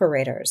great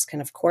operators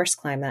can, of course,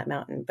 climb that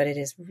mountain, but it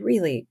is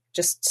really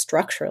just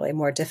structurally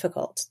more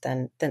difficult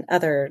than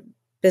other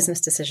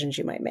business decisions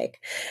you might make.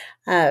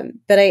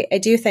 But I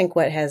do think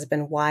what has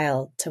been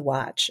wild to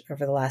watch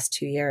over the last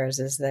 2 years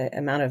is the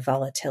amount of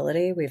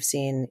volatility we've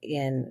seen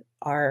in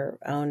our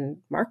own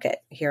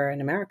market here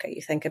in America.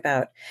 You think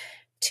about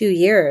 2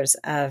 years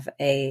of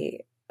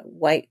a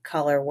white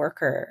collar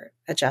worker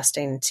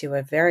adjusting to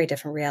a very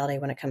different reality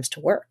when it comes to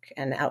work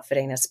and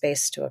outfitting a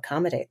space to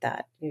accommodate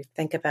that. You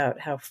think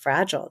about how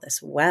fragile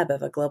this web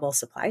of a global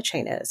supply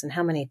chain is and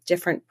how many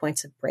different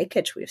points of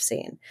breakage we've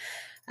seen.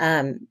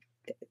 I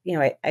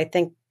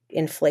think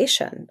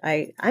inflation,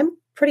 I'm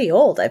pretty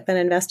old. I've been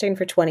investing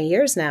for 20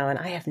 years now, and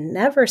I have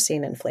never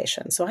seen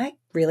inflation. So I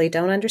really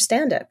don't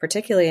understand it,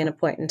 particularly in a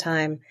point in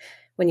time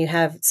when you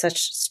have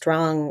such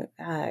strong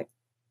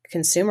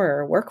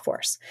consumer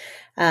workforce.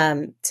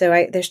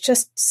 There's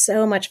just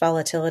so much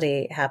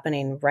volatility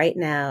happening right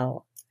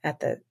now at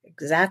the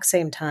exact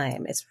same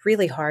time. It's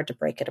really hard to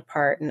break it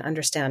apart and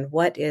understand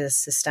what is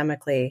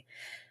systemically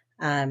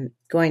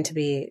going to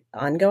be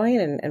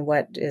ongoing and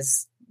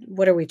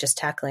what are we just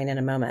tackling in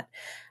a moment.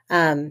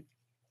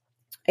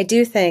 I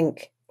do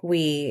think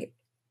a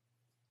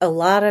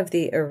lot of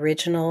the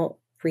original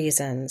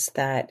reasons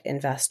that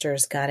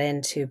investors got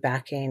into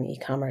backing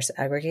e-commerce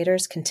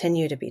aggregators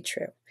continue to be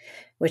true,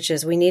 which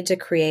is we need to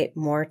create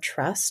more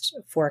trust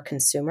for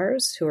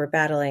consumers who are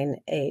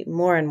battling a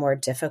more and more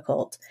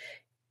difficult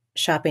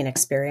shopping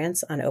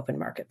experience on open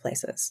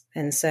marketplaces.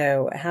 And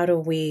so how do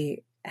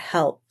we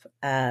help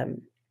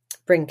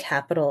bring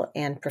capital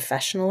and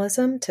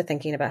professionalism to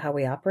thinking about how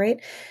we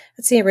operate?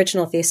 That's the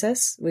original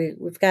thesis.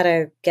 We've got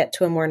to get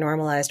to a more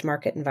normalized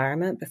market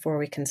environment before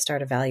we can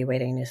start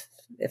evaluating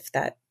if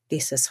that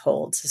thesis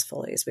holds as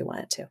fully as we want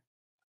it to.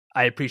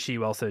 I appreciate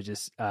you also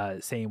just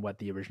saying what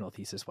the original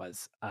thesis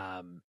was,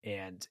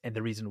 and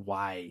the reason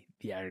why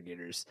the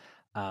aggregators,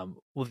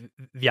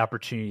 the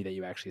opportunity that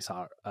you actually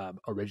saw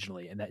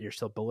originally, and that you're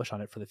still bullish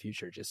on it for the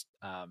future. Just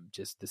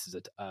this is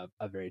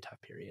a very tough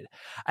period.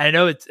 I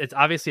know it's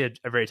obviously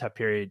a very tough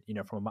period.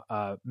 From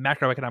a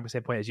macroeconomic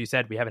standpoint, as you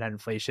said, we haven't had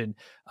inflation.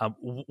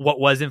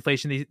 What was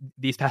inflation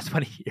these past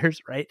 20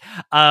 years, right?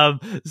 I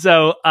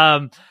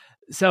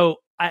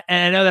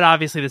know that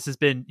obviously this has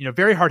been,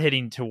 very hard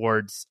hitting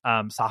towards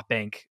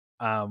SoftBank,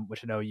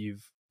 which I know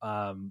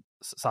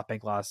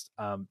SoftBank lost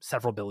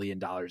several $1 billion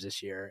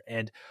this year.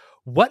 And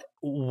what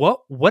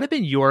have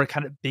been your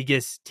kind of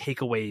biggest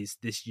takeaways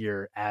this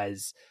year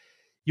as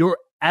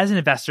an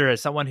investor,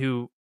 as someone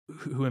who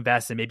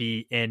invests, and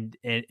maybe in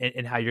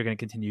how you're going to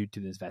continue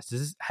to invest?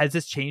 Has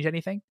this changed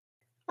anything?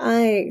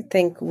 I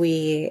think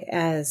we,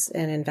 as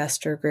an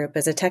investor group,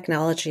 as a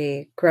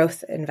technology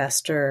growth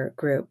investor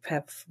group,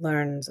 have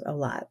learned a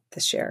lot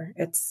this year.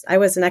 I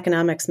was an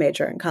economics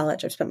major in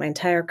college. I've spent my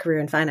entire career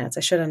in finance.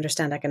 I should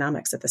understand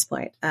economics at this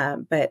point.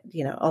 But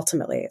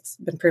ultimately it's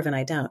been proven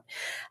I don't.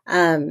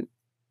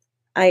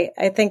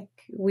 I think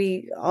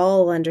we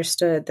all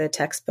understood the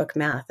textbook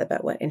math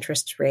about what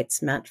interest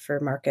rates meant for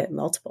market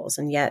multiples.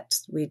 And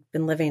yet we've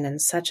been living in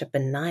such a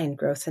benign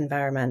growth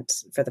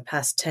environment for the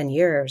past 10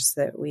 years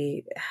that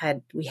we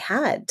had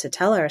to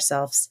tell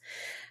ourselves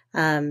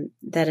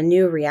that a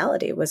new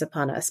reality was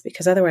upon us,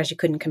 because otherwise you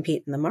couldn't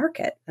compete in the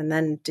market. And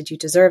then did you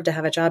deserve to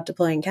have a job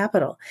deploying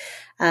capital?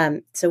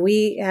 So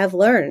we have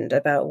learned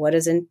about what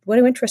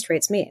do interest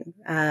rates mean?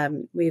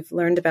 We've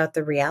learned about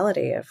the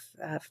reality of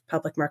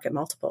public market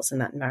multiples in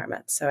that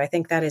environment. So I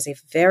think that is a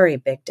very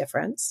big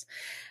difference.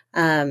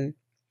 So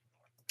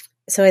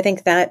I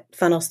think that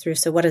funnels through.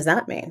 So what does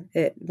that mean?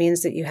 It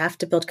means that you have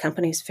to build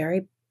companies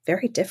very,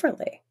 very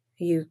differently.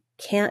 You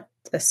can't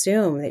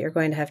assume that you're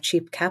going to have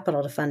cheap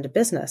capital to fund a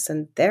business.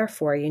 And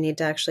therefore, you need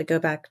to actually go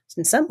back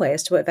in some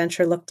ways to what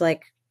venture looked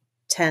like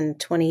 10,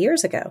 20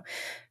 years ago,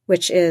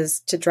 which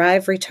is to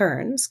drive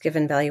returns,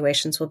 given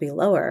valuations will be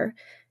lower.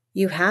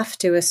 You have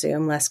to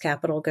assume less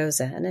capital goes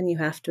in, and you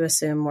have to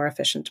assume more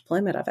efficient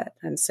deployment of it.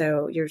 And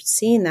so you're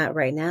seeing that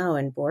right now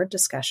in board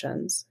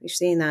discussions. You're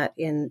seeing that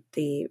in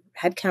the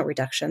headcount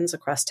reductions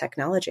across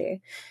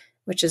technology,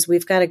 which is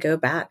we've got to go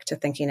back to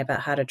thinking about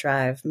how to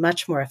drive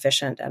much more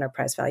efficient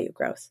enterprise value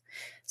growth.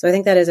 So I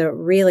think that is a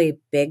really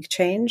big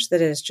change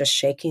that is just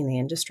shaking the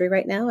industry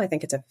right now. I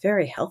think it's a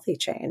very healthy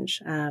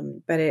change,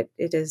 but it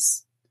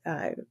is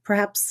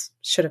perhaps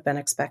should have been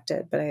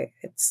expected, but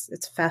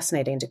it's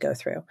fascinating to go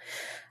through.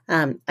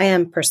 I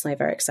am personally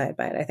very excited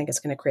by it. I think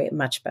it's going to create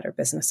much better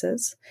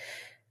businesses.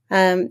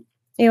 I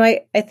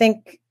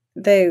think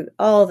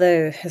all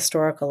the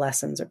historical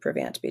lessons are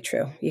proving out to be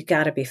true. You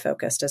got to be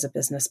focused as a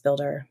business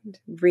builder,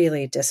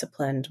 really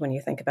disciplined when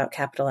you think about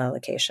capital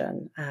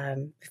allocation.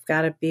 We've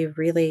got to be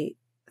really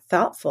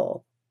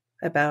thoughtful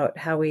about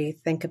how we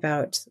think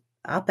about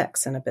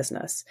OpEx in a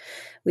business.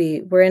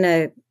 I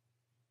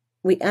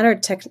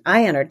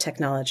entered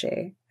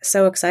technology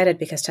so excited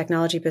because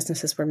technology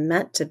businesses were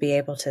meant to be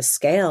able to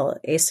scale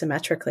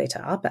asymmetrically to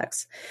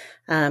OpEx.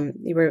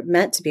 You were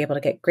meant to be able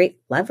to get great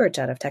leverage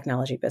out of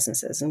technology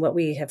businesses. And what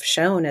we have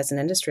shown as an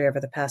industry over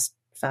the past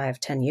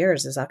 5-10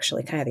 years is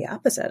actually kind of the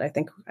opposite. I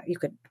think you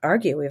could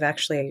argue we've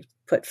actually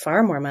put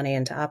far more money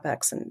into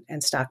OpEx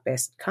and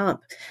stock-based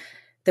comp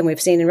than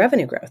we've seen in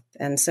revenue growth.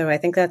 And so I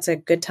think that's a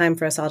good time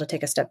for us all to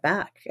take a step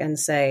back and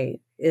say,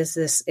 is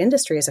this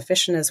industry as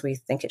efficient as we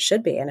think it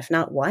should be? And if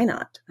not, why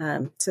not?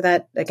 So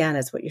that, again,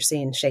 is what you're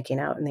seeing shaking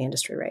out in the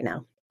industry right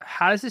now.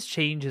 How does this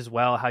change as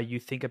well how you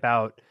think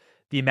about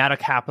the amount of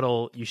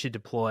capital you should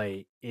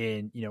deploy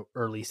in,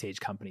 early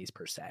stage companies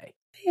per se?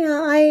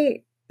 Yeah,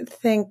 I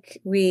think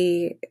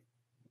we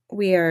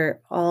are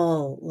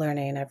all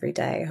learning every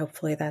day.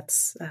 Hopefully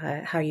that's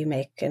how you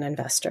make an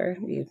investor.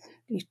 You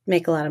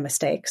make a lot of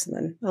mistakes and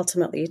then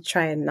ultimately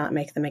try and not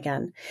make them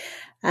again.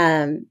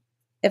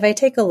 If I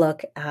take a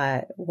look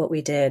at what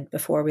we did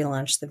before we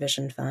launched the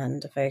Vision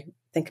Fund, if I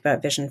think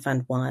about Vision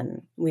Fund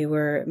 1, we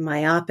were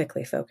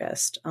myopically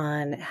focused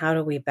on how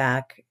do we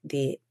back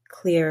the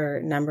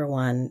clear number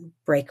one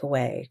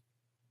breakaway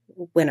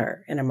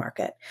winner in a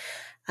market,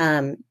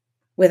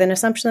 with an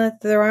assumption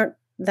that there aren't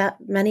that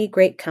many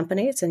great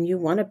companies and you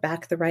want to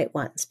back the right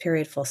ones,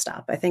 period, full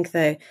stop. I think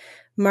the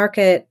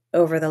market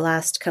over the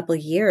last couple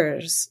of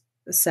years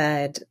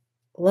said,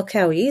 look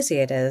how easy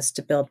it is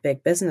to build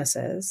big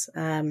businesses.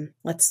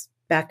 Let's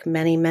back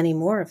many, many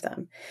more of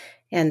them.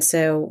 And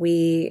so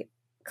we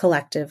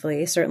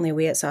collectively, certainly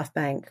we at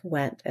SoftBank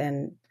went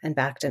and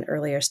backed an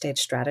earlier stage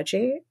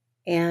strategy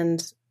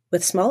and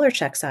with smaller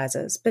check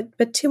sizes,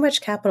 but too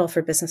much capital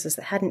for businesses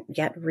that hadn't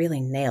yet really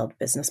nailed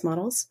business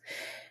models.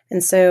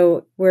 And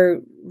so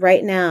we're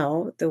right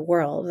now, the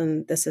world,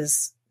 and this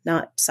is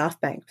not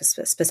SoftBank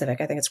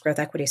specific, I think it's growth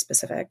equity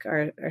specific,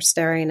 are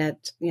staring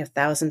at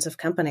thousands of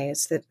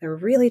companies that are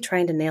really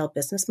trying to nail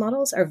business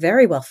models, are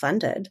very well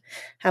funded,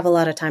 have a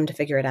lot of time to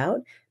figure it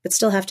out, but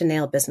still have to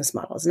nail business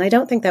models. And I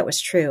don't think that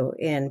was true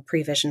in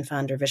pre-Vision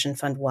Fund or Vision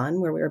Fund 1,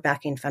 where we were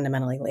backing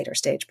fundamentally later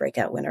stage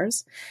breakout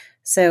winners.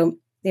 So,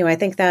 I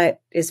think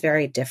that is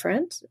very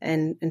different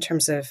in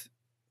terms of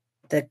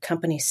the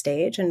company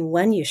stage and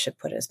when you should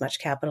put as much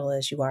capital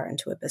as you are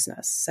into a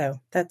business.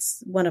 So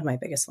that's one of my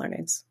biggest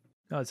learnings.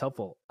 No, it's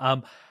helpful.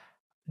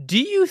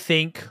 Do you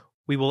think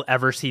we will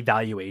ever see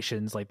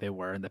valuations like they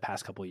were in the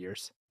past couple of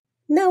years?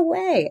 No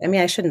way. I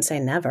mean, I shouldn't say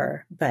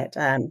never, but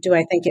do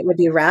I think it would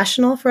be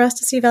rational for us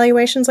to see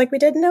valuations like we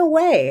did? No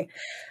way.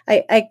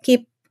 I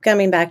keep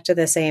coming back to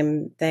the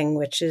same thing,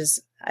 which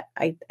is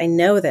I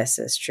know this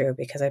is true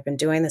because I've been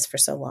doing this for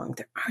so long.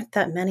 There aren't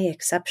that many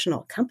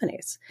exceptional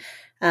companies.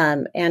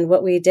 And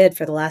what we did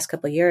for the last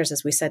couple of years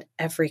is we said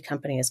every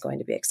company is going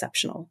to be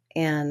exceptional.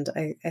 And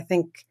I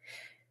think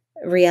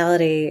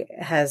reality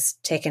has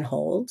taken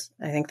hold.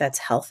 I think that's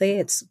healthy.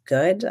 It's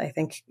good. I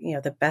think,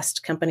 the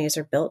best companies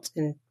are built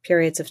in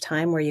periods of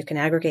time where you can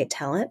aggregate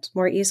talent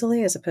more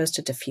easily as opposed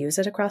to diffuse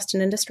it across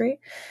an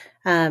industry.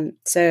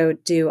 So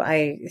do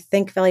I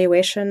think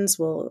valuations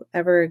will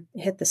ever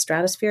hit the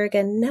stratosphere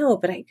again? No,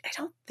 but I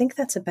don't think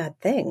that's a bad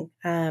thing.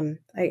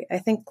 I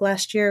think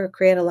last year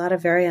created a lot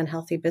of very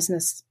unhealthy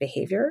business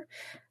behavior.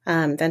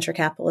 Venture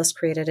capitalists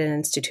created it,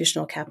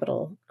 institutional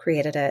capital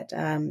created it.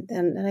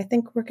 And I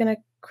think we're going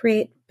to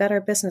create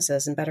better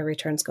businesses and better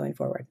returns going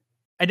forward.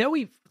 I know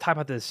we've talked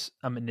about this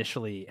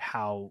initially,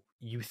 how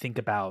you think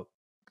about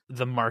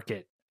the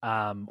market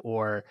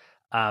or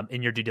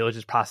in your due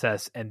diligence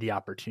process and the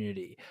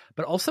opportunity,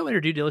 but also in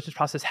your due diligence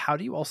process, how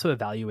do you also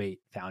evaluate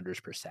founders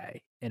per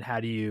se? And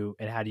how do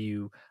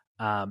you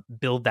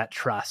build that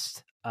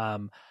trust?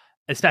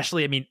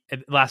 Especially, I mean,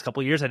 in the last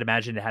couple of years, I'd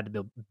imagine it had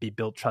to be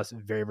built trust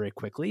very, very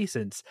quickly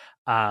since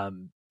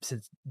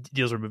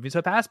deals were moving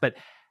so fast. But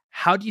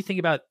how do you think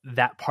about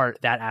that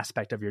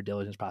aspect of your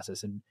diligence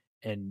process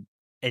and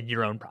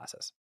your own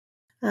process?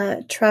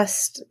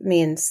 Trust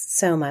means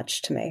so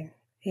much to me.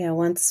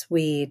 Once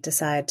we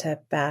decide to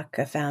back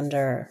a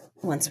founder,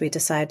 once we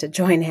decide to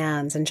join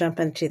hands and jump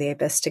into the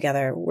abyss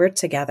together, we're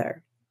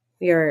together.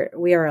 We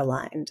are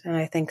aligned. And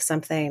I think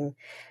something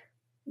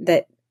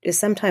that is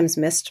sometimes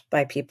missed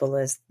by people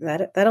is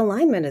that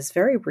alignment is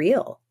very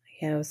real.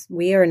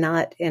 We are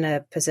not in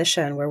a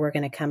position where we're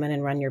going to come in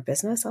and run your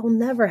business. I'll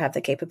never have the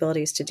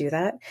capabilities to do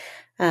that.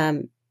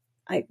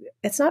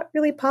 It's not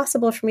really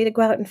possible for me to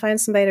go out and find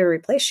somebody to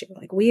replace you.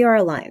 Like, we are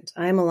aligned.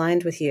 I'm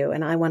aligned with you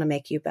and I want to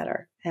make you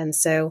better. And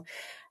so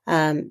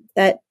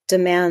That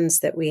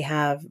demands that we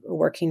have a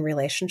working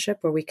relationship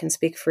where we can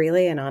speak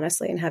freely and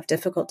honestly and have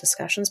difficult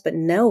discussions, but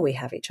know we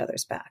have each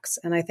other's backs.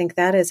 And I think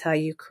that is how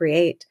you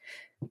create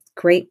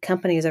great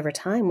companies over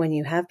time, when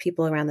you have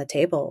people around the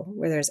table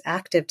where there's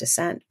active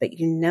dissent, but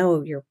you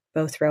know you're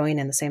both rowing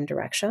in the same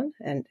direction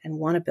and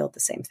want to build the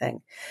same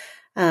thing.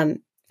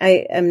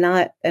 I am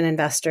not an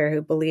investor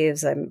who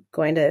believes I'm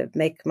going to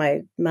make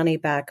my money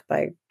back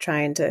by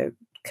trying to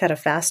cut a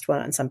fast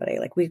one on somebody.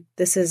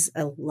 This is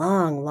a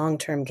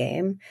long-term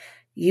game.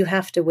 You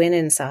have to win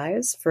in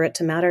size for it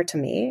to matter to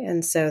me.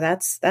 And so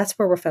that's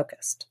where we're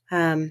focused.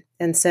 And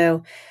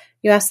so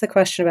you asked the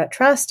question about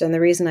trust, and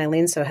the reason I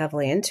lean so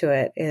heavily into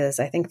it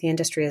is I think the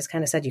industry has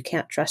kind of said you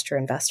can't trust your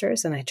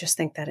investors, and I just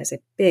think that is a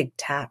big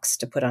tax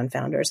to put on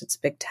founders. It's a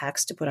big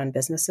tax to put on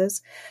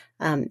businesses,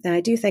 and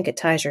I do think it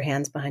ties your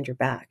hands behind your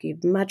back.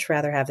 You'd much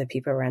rather have the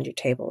people around your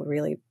table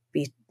really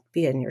be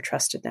in your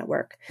trusted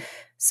network.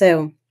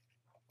 So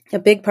a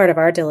big part of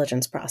our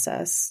diligence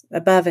process,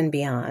 above and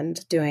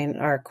beyond doing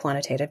our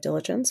quantitative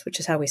diligence, which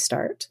is how we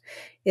start,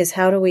 is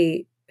how do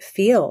we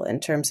feel in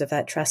terms of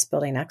that trust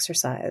building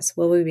exercise?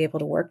 Will we be able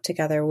to work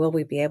together? Will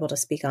we be able to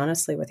speak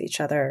honestly with each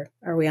other?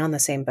 Are we on the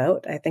same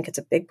boat? I think it's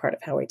a big part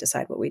of how we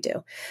decide what we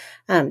do.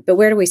 But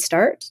where do we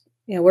start?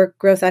 We're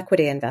growth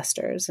equity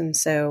investors, and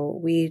so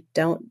we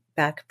don't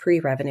back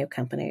pre-revenue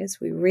companies.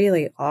 We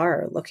really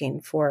are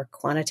looking for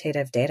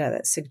quantitative data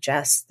that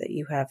suggests that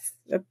you have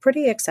a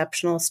pretty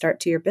exceptional start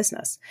to your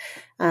business,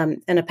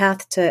 and a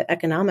path to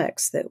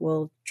economics that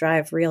will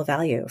drive real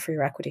value for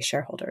your equity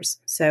shareholders.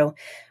 So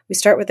we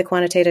start with the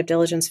quantitative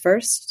diligence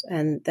first,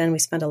 and then we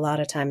spend a lot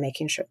of time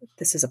making sure that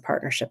this is a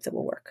partnership that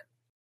will work.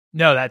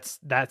 No,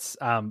 that's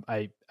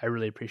I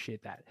really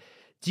appreciate that.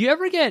 Do you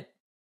ever get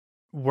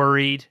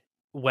worried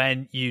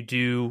when you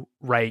do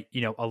write,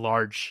 a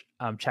large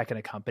check in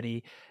a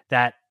company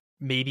that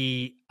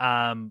maybe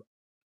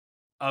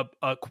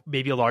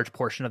maybe a large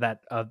portion of that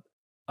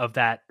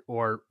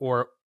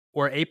or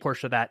a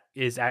portion of that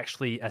is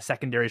actually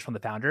secondaries from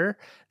the founder,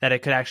 that it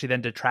could actually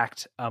then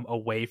detract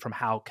away from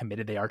how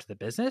committed they are to the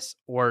business,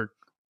 or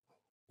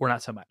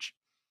not so much?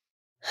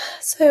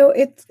 So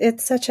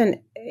it's such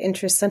an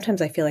interest.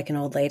 Sometimes I feel like an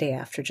old lady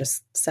after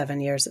just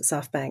 7 years at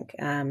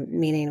SoftBank,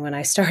 meaning when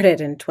I started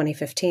in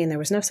 2015, there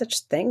was no such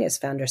thing as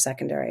founder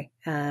secondary.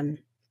 And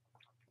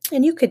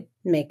you could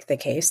make the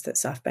case that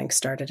SoftBank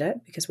started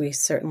it because we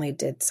certainly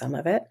did some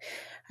of it.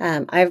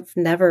 I've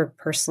never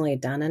personally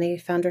done any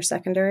founder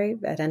secondary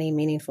at any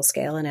meaningful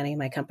scale in any of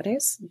my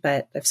companies,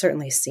 but I've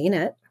certainly seen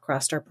it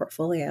across our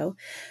portfolio.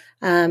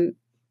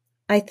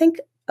 I think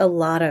a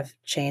lot of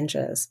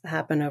changes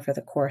happen over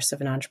the course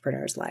of an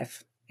entrepreneur's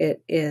life.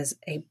 It is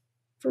a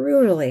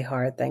brutally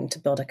hard thing to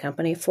build a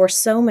company for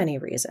so many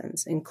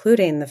reasons,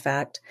 including the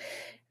fact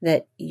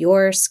that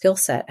your skill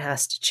set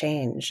has to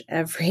change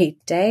every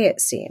day,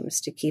 it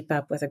seems, to keep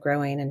up with a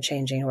growing and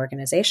changing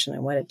organization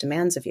and what it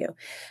demands of you.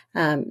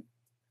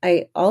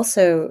 I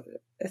also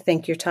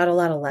think you're taught a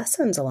lot of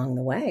lessons along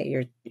the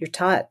way. You're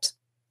taught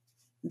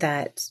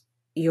that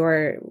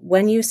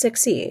when you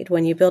succeed,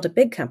 when you build a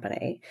big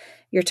company,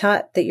 you're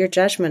taught that your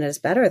judgment is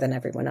better than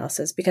everyone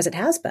else's because it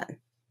has been.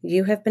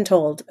 You have been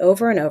told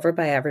over and over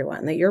by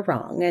everyone that you're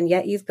wrong, and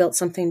yet you've built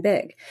something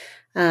big.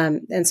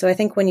 And so I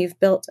think when you've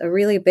built a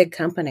really big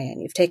company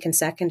and you've taken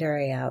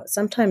secondary out,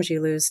 sometimes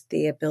you lose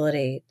the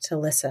ability to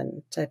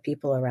listen to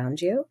people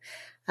around you.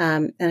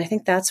 And I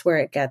think that's where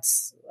it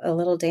gets a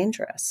little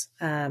dangerous.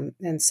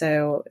 And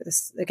so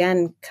this,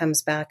 again,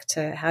 comes back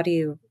to how do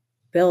you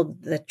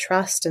build the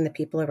trust in the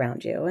people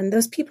around you. And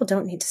those people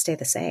don't need to stay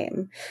the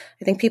same.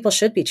 I think people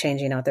should be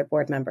changing out their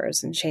board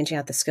members and changing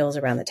out the skills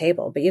around the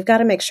table, but you've got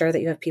to make sure that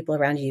you have people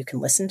around you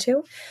can listen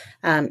to,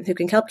 who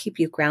can help keep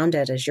you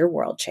grounded as your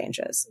world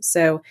changes.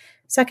 So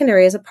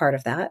secondary is a part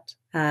of that.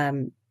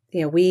 When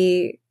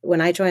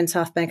I joined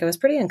SoftBank, I was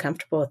pretty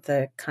uncomfortable with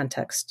the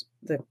context,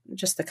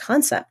 just the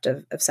concept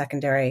of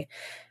secondary.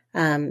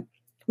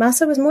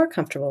 Masa was more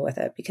comfortable with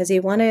it because he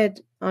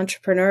wanted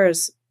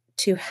entrepreneurs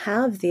to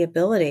have the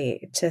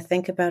ability to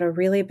think about a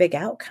really big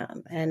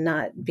outcome and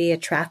not be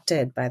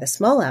attracted by the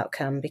small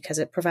outcome because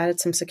it provided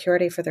some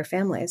security for their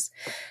families.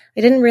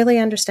 I didn't really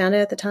understand it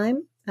at the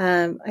time.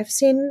 I've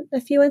seen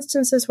a few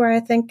instances where I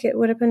think it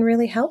would have been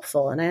really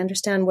helpful, and I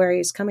understand where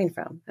he's coming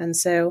from. And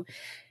so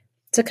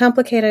it's a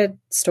complicated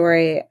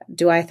story.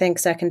 Do I think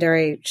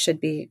secondary should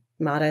be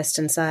modest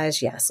in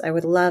size? Yes. I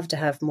would love to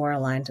have more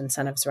aligned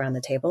incentives around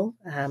the table.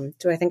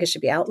 Do I think it should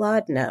be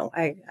outlawed? No.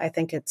 I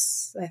think it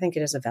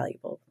is a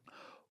valuable.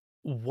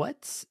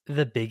 What's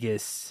the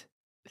biggest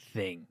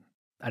thing?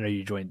 I know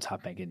you joined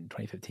SoftBank in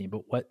 2015,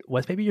 but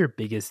what's maybe your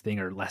biggest thing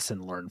or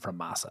lesson learned from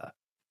Masa?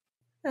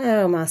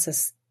 Oh,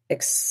 Masa's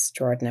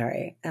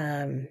extraordinary.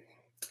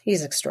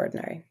 He's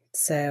extraordinary.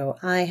 So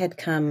I had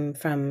come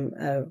from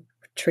a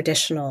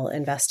traditional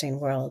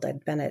investing world.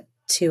 I'd been at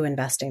 2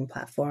 investing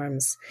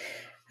platforms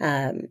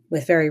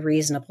with very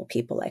reasonable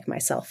people like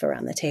myself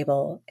around the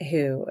table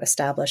who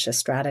establish a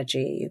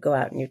strategy. You go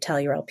out and you tell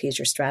your LPs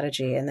your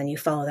strategy, and then you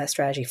follow that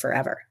strategy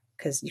forever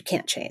because you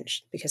can't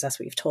change because that's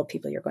what you've told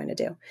people you're going to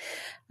do.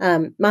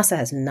 Masa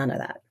has none of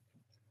that.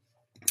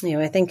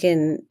 I think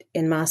in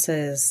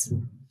Masa's,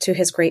 to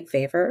his great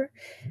favor,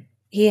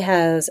 he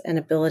has an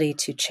ability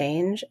to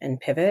change and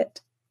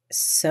pivot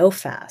so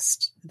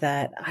fast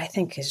that I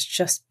think is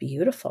just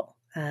beautiful.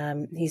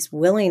 He's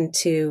willing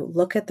to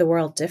look at the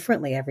world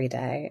differently every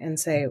day and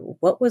say,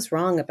 what was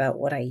wrong about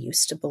what I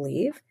used to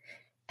believe?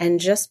 And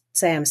just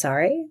say, I'm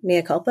sorry,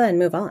 mea culpa, and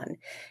move on.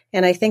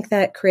 And I think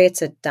that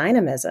creates a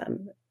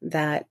dynamism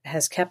that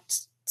has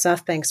kept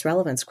SoftBank's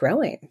relevance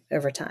growing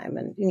over time.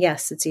 And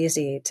yes, it's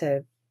easy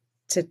to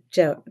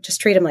just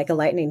treat him like a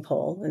lightning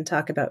pole and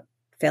talk about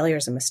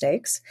failures and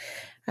mistakes.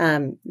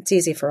 It's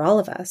easy for all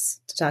of us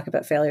to talk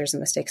about failures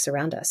and mistakes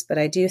around us. But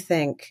I do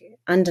think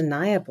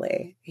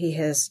undeniably he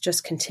has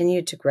just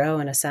continued to grow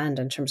and ascend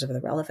in terms of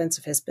the relevance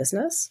of his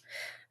business.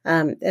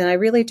 And I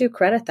really do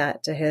credit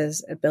that to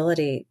his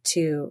ability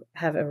to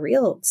have a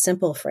real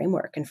simple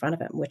framework in front of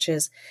him, which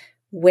is,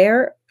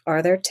 where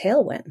are there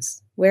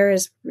tailwinds? Where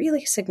is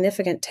really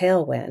significant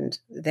tailwind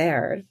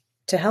there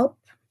to help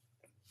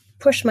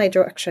push my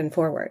direction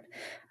forward?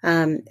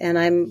 And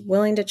I'm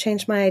willing to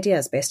change my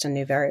ideas based on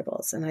new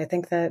variables. And I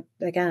think that,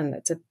 again,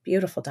 it's a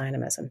beautiful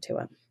dynamism to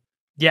him.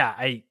 Yeah,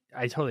 I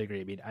totally agree.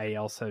 I mean, I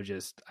also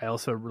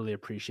really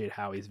appreciate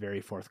how he's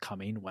very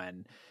forthcoming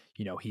when,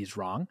 he's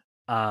wrong.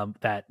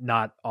 That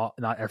not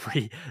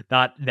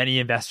many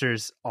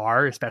investors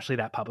are, especially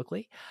that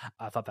publicly.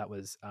 I thought that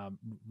was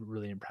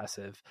really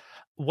impressive.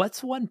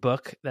 What's one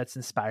book that's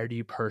inspired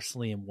you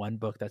personally and one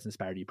book that's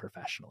inspired you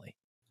professionally?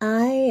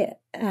 I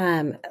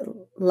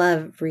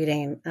love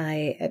reading.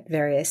 I, at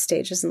various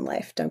stages in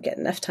life, don't get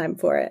enough time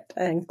for it,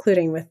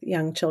 including with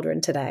young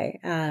children today.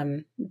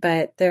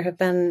 But there have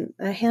been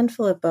a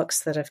handful of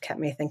books that have kept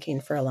me thinking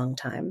for a long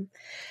time.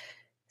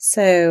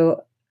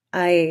 So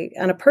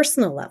on a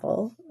personal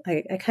level,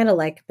 I kind of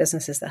like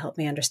businesses that help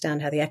me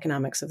understand how the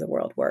economics of the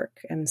world work.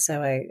 And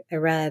so I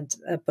read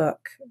a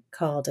book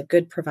called A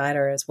Good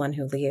Provider is One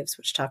Who Leaves,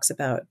 which talks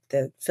about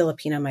the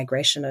Filipino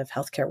migration of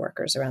healthcare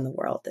workers around the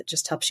world. That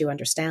just helps you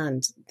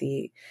understand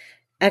the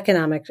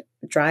economic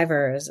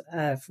drivers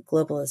of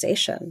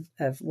globalization,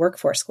 of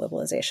workforce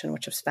globalization,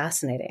 which was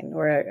fascinating.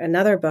 Or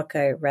another book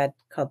I read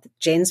called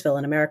Janesville,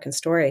 An American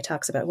Story,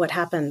 talks about what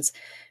happens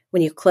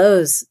when you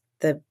close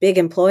the big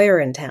employer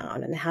in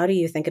town, and how do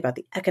you think about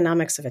the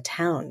economics of a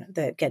town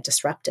that get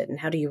disrupted, and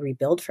how do you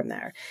rebuild from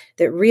there?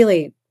 That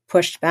really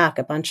pushed back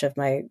a bunch of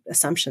my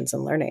assumptions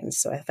and learnings.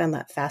 So I found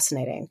that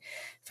fascinating.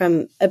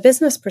 From a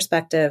business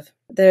perspective,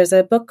 there's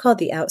a book called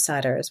The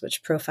Outsiders,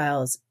 which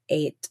profiles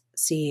 8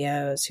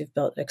 CEOs who've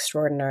built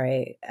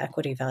extraordinary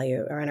equity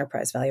value or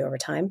enterprise value over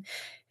time.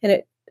 And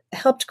it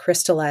helped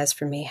crystallize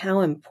for me how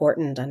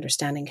important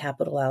understanding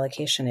capital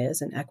allocation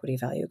is in equity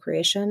value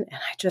creation. And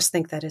I just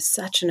think that is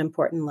such an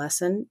important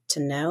lesson to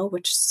know,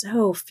 which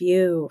so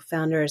few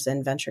founders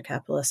and venture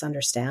capitalists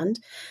understand.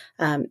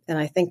 And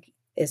I think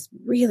is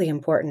really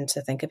important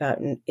to think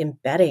about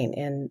embedding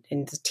in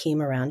the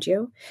team around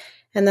you.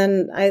 And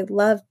then I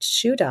loved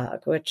Shoe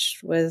Dog,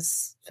 which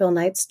was Phil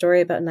Knight's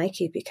story about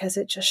Nike, because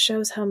it just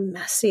shows how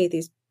messy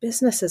these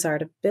businesses are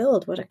to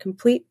build, what a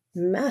complete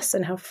mess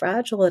and how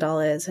fragile it all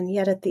is. And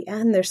yet at the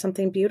end, there's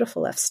something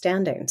beautiful left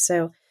standing.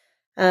 So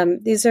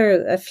these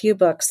are a few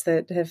books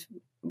that have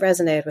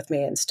resonated with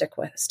me and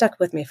stuck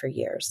with me for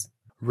years.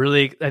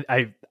 Really,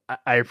 I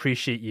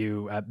appreciate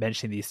you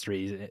mentioning these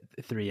three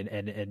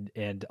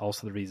and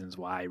also the reasons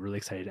why. Really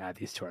excited to add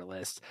these to our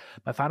list.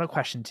 My final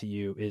question to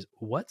you is,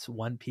 what's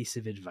one piece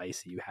of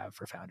advice that you have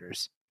for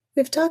founders?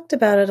 We've talked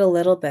about it a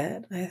little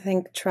bit. I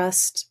think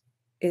trust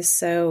is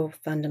so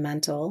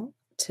fundamental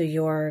to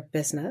your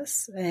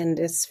business. And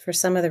it's for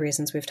some of the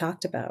reasons we've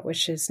talked about,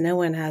 which is no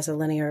one has a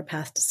linear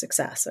path to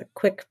success. A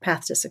quick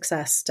path to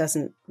success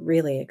doesn't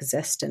really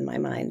exist in my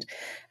mind.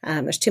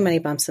 There's too many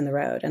bumps in the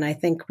road. And I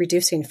think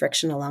reducing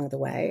friction along the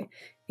way,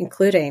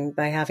 including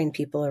by having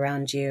people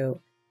around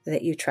you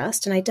that you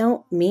trust. And I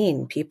don't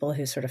mean people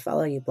who sort of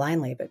follow you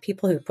blindly, but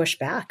people who push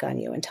back on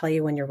you and tell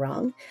you when you're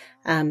wrong,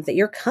 that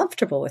you're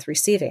comfortable with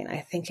receiving, I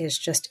think is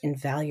just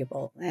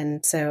invaluable.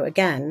 And so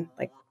again,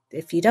 like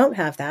if you don't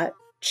have that,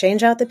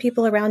 change out the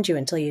people around you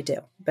until you do.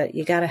 But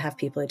you got to have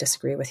people who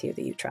disagree with you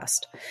that you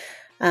trust.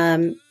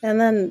 And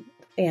then,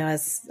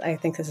 as I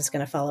think this is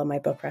going to follow my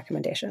book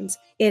recommendations,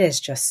 it is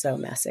just so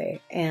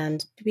messy.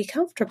 And be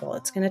comfortable.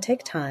 It's going to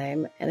take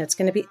time and it's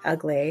going to be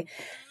ugly.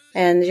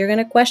 And you're going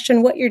to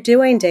question what you're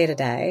doing day to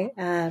day.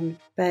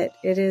 But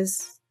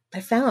I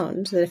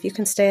found that if you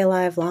can stay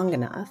alive long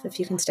enough, if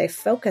you can stay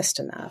focused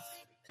enough,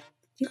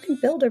 you can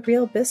build a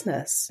real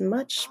business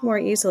much more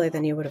easily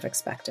than you would have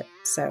expected.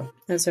 So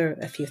those are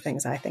a few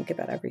things I think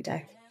about every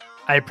day.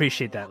 I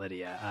appreciate that,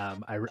 Lydia.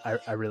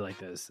 I really like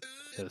those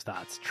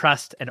thoughts.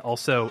 Trust, and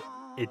also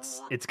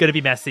it's going to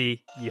be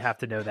messy. You have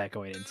to know that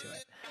going into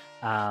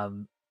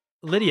it.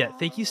 Lydia,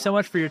 thank you so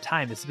much for your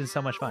time. This has been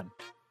so much fun.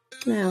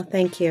 No,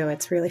 thank you.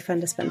 It's really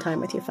fun to spend time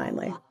with you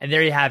finally. And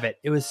there you have it.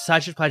 It was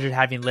such a pleasure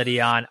having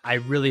Lydia on. I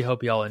really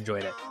hope you all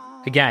enjoyed it.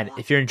 Again,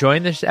 if you're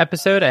enjoying this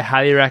episode, I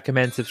highly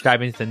recommend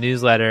subscribing to the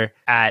newsletter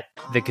at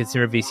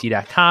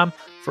theconsumervc.com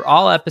for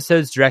all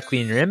episodes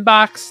directly in your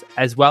inbox,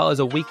 as well as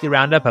a weekly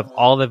roundup of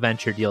all the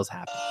venture deals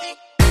happening.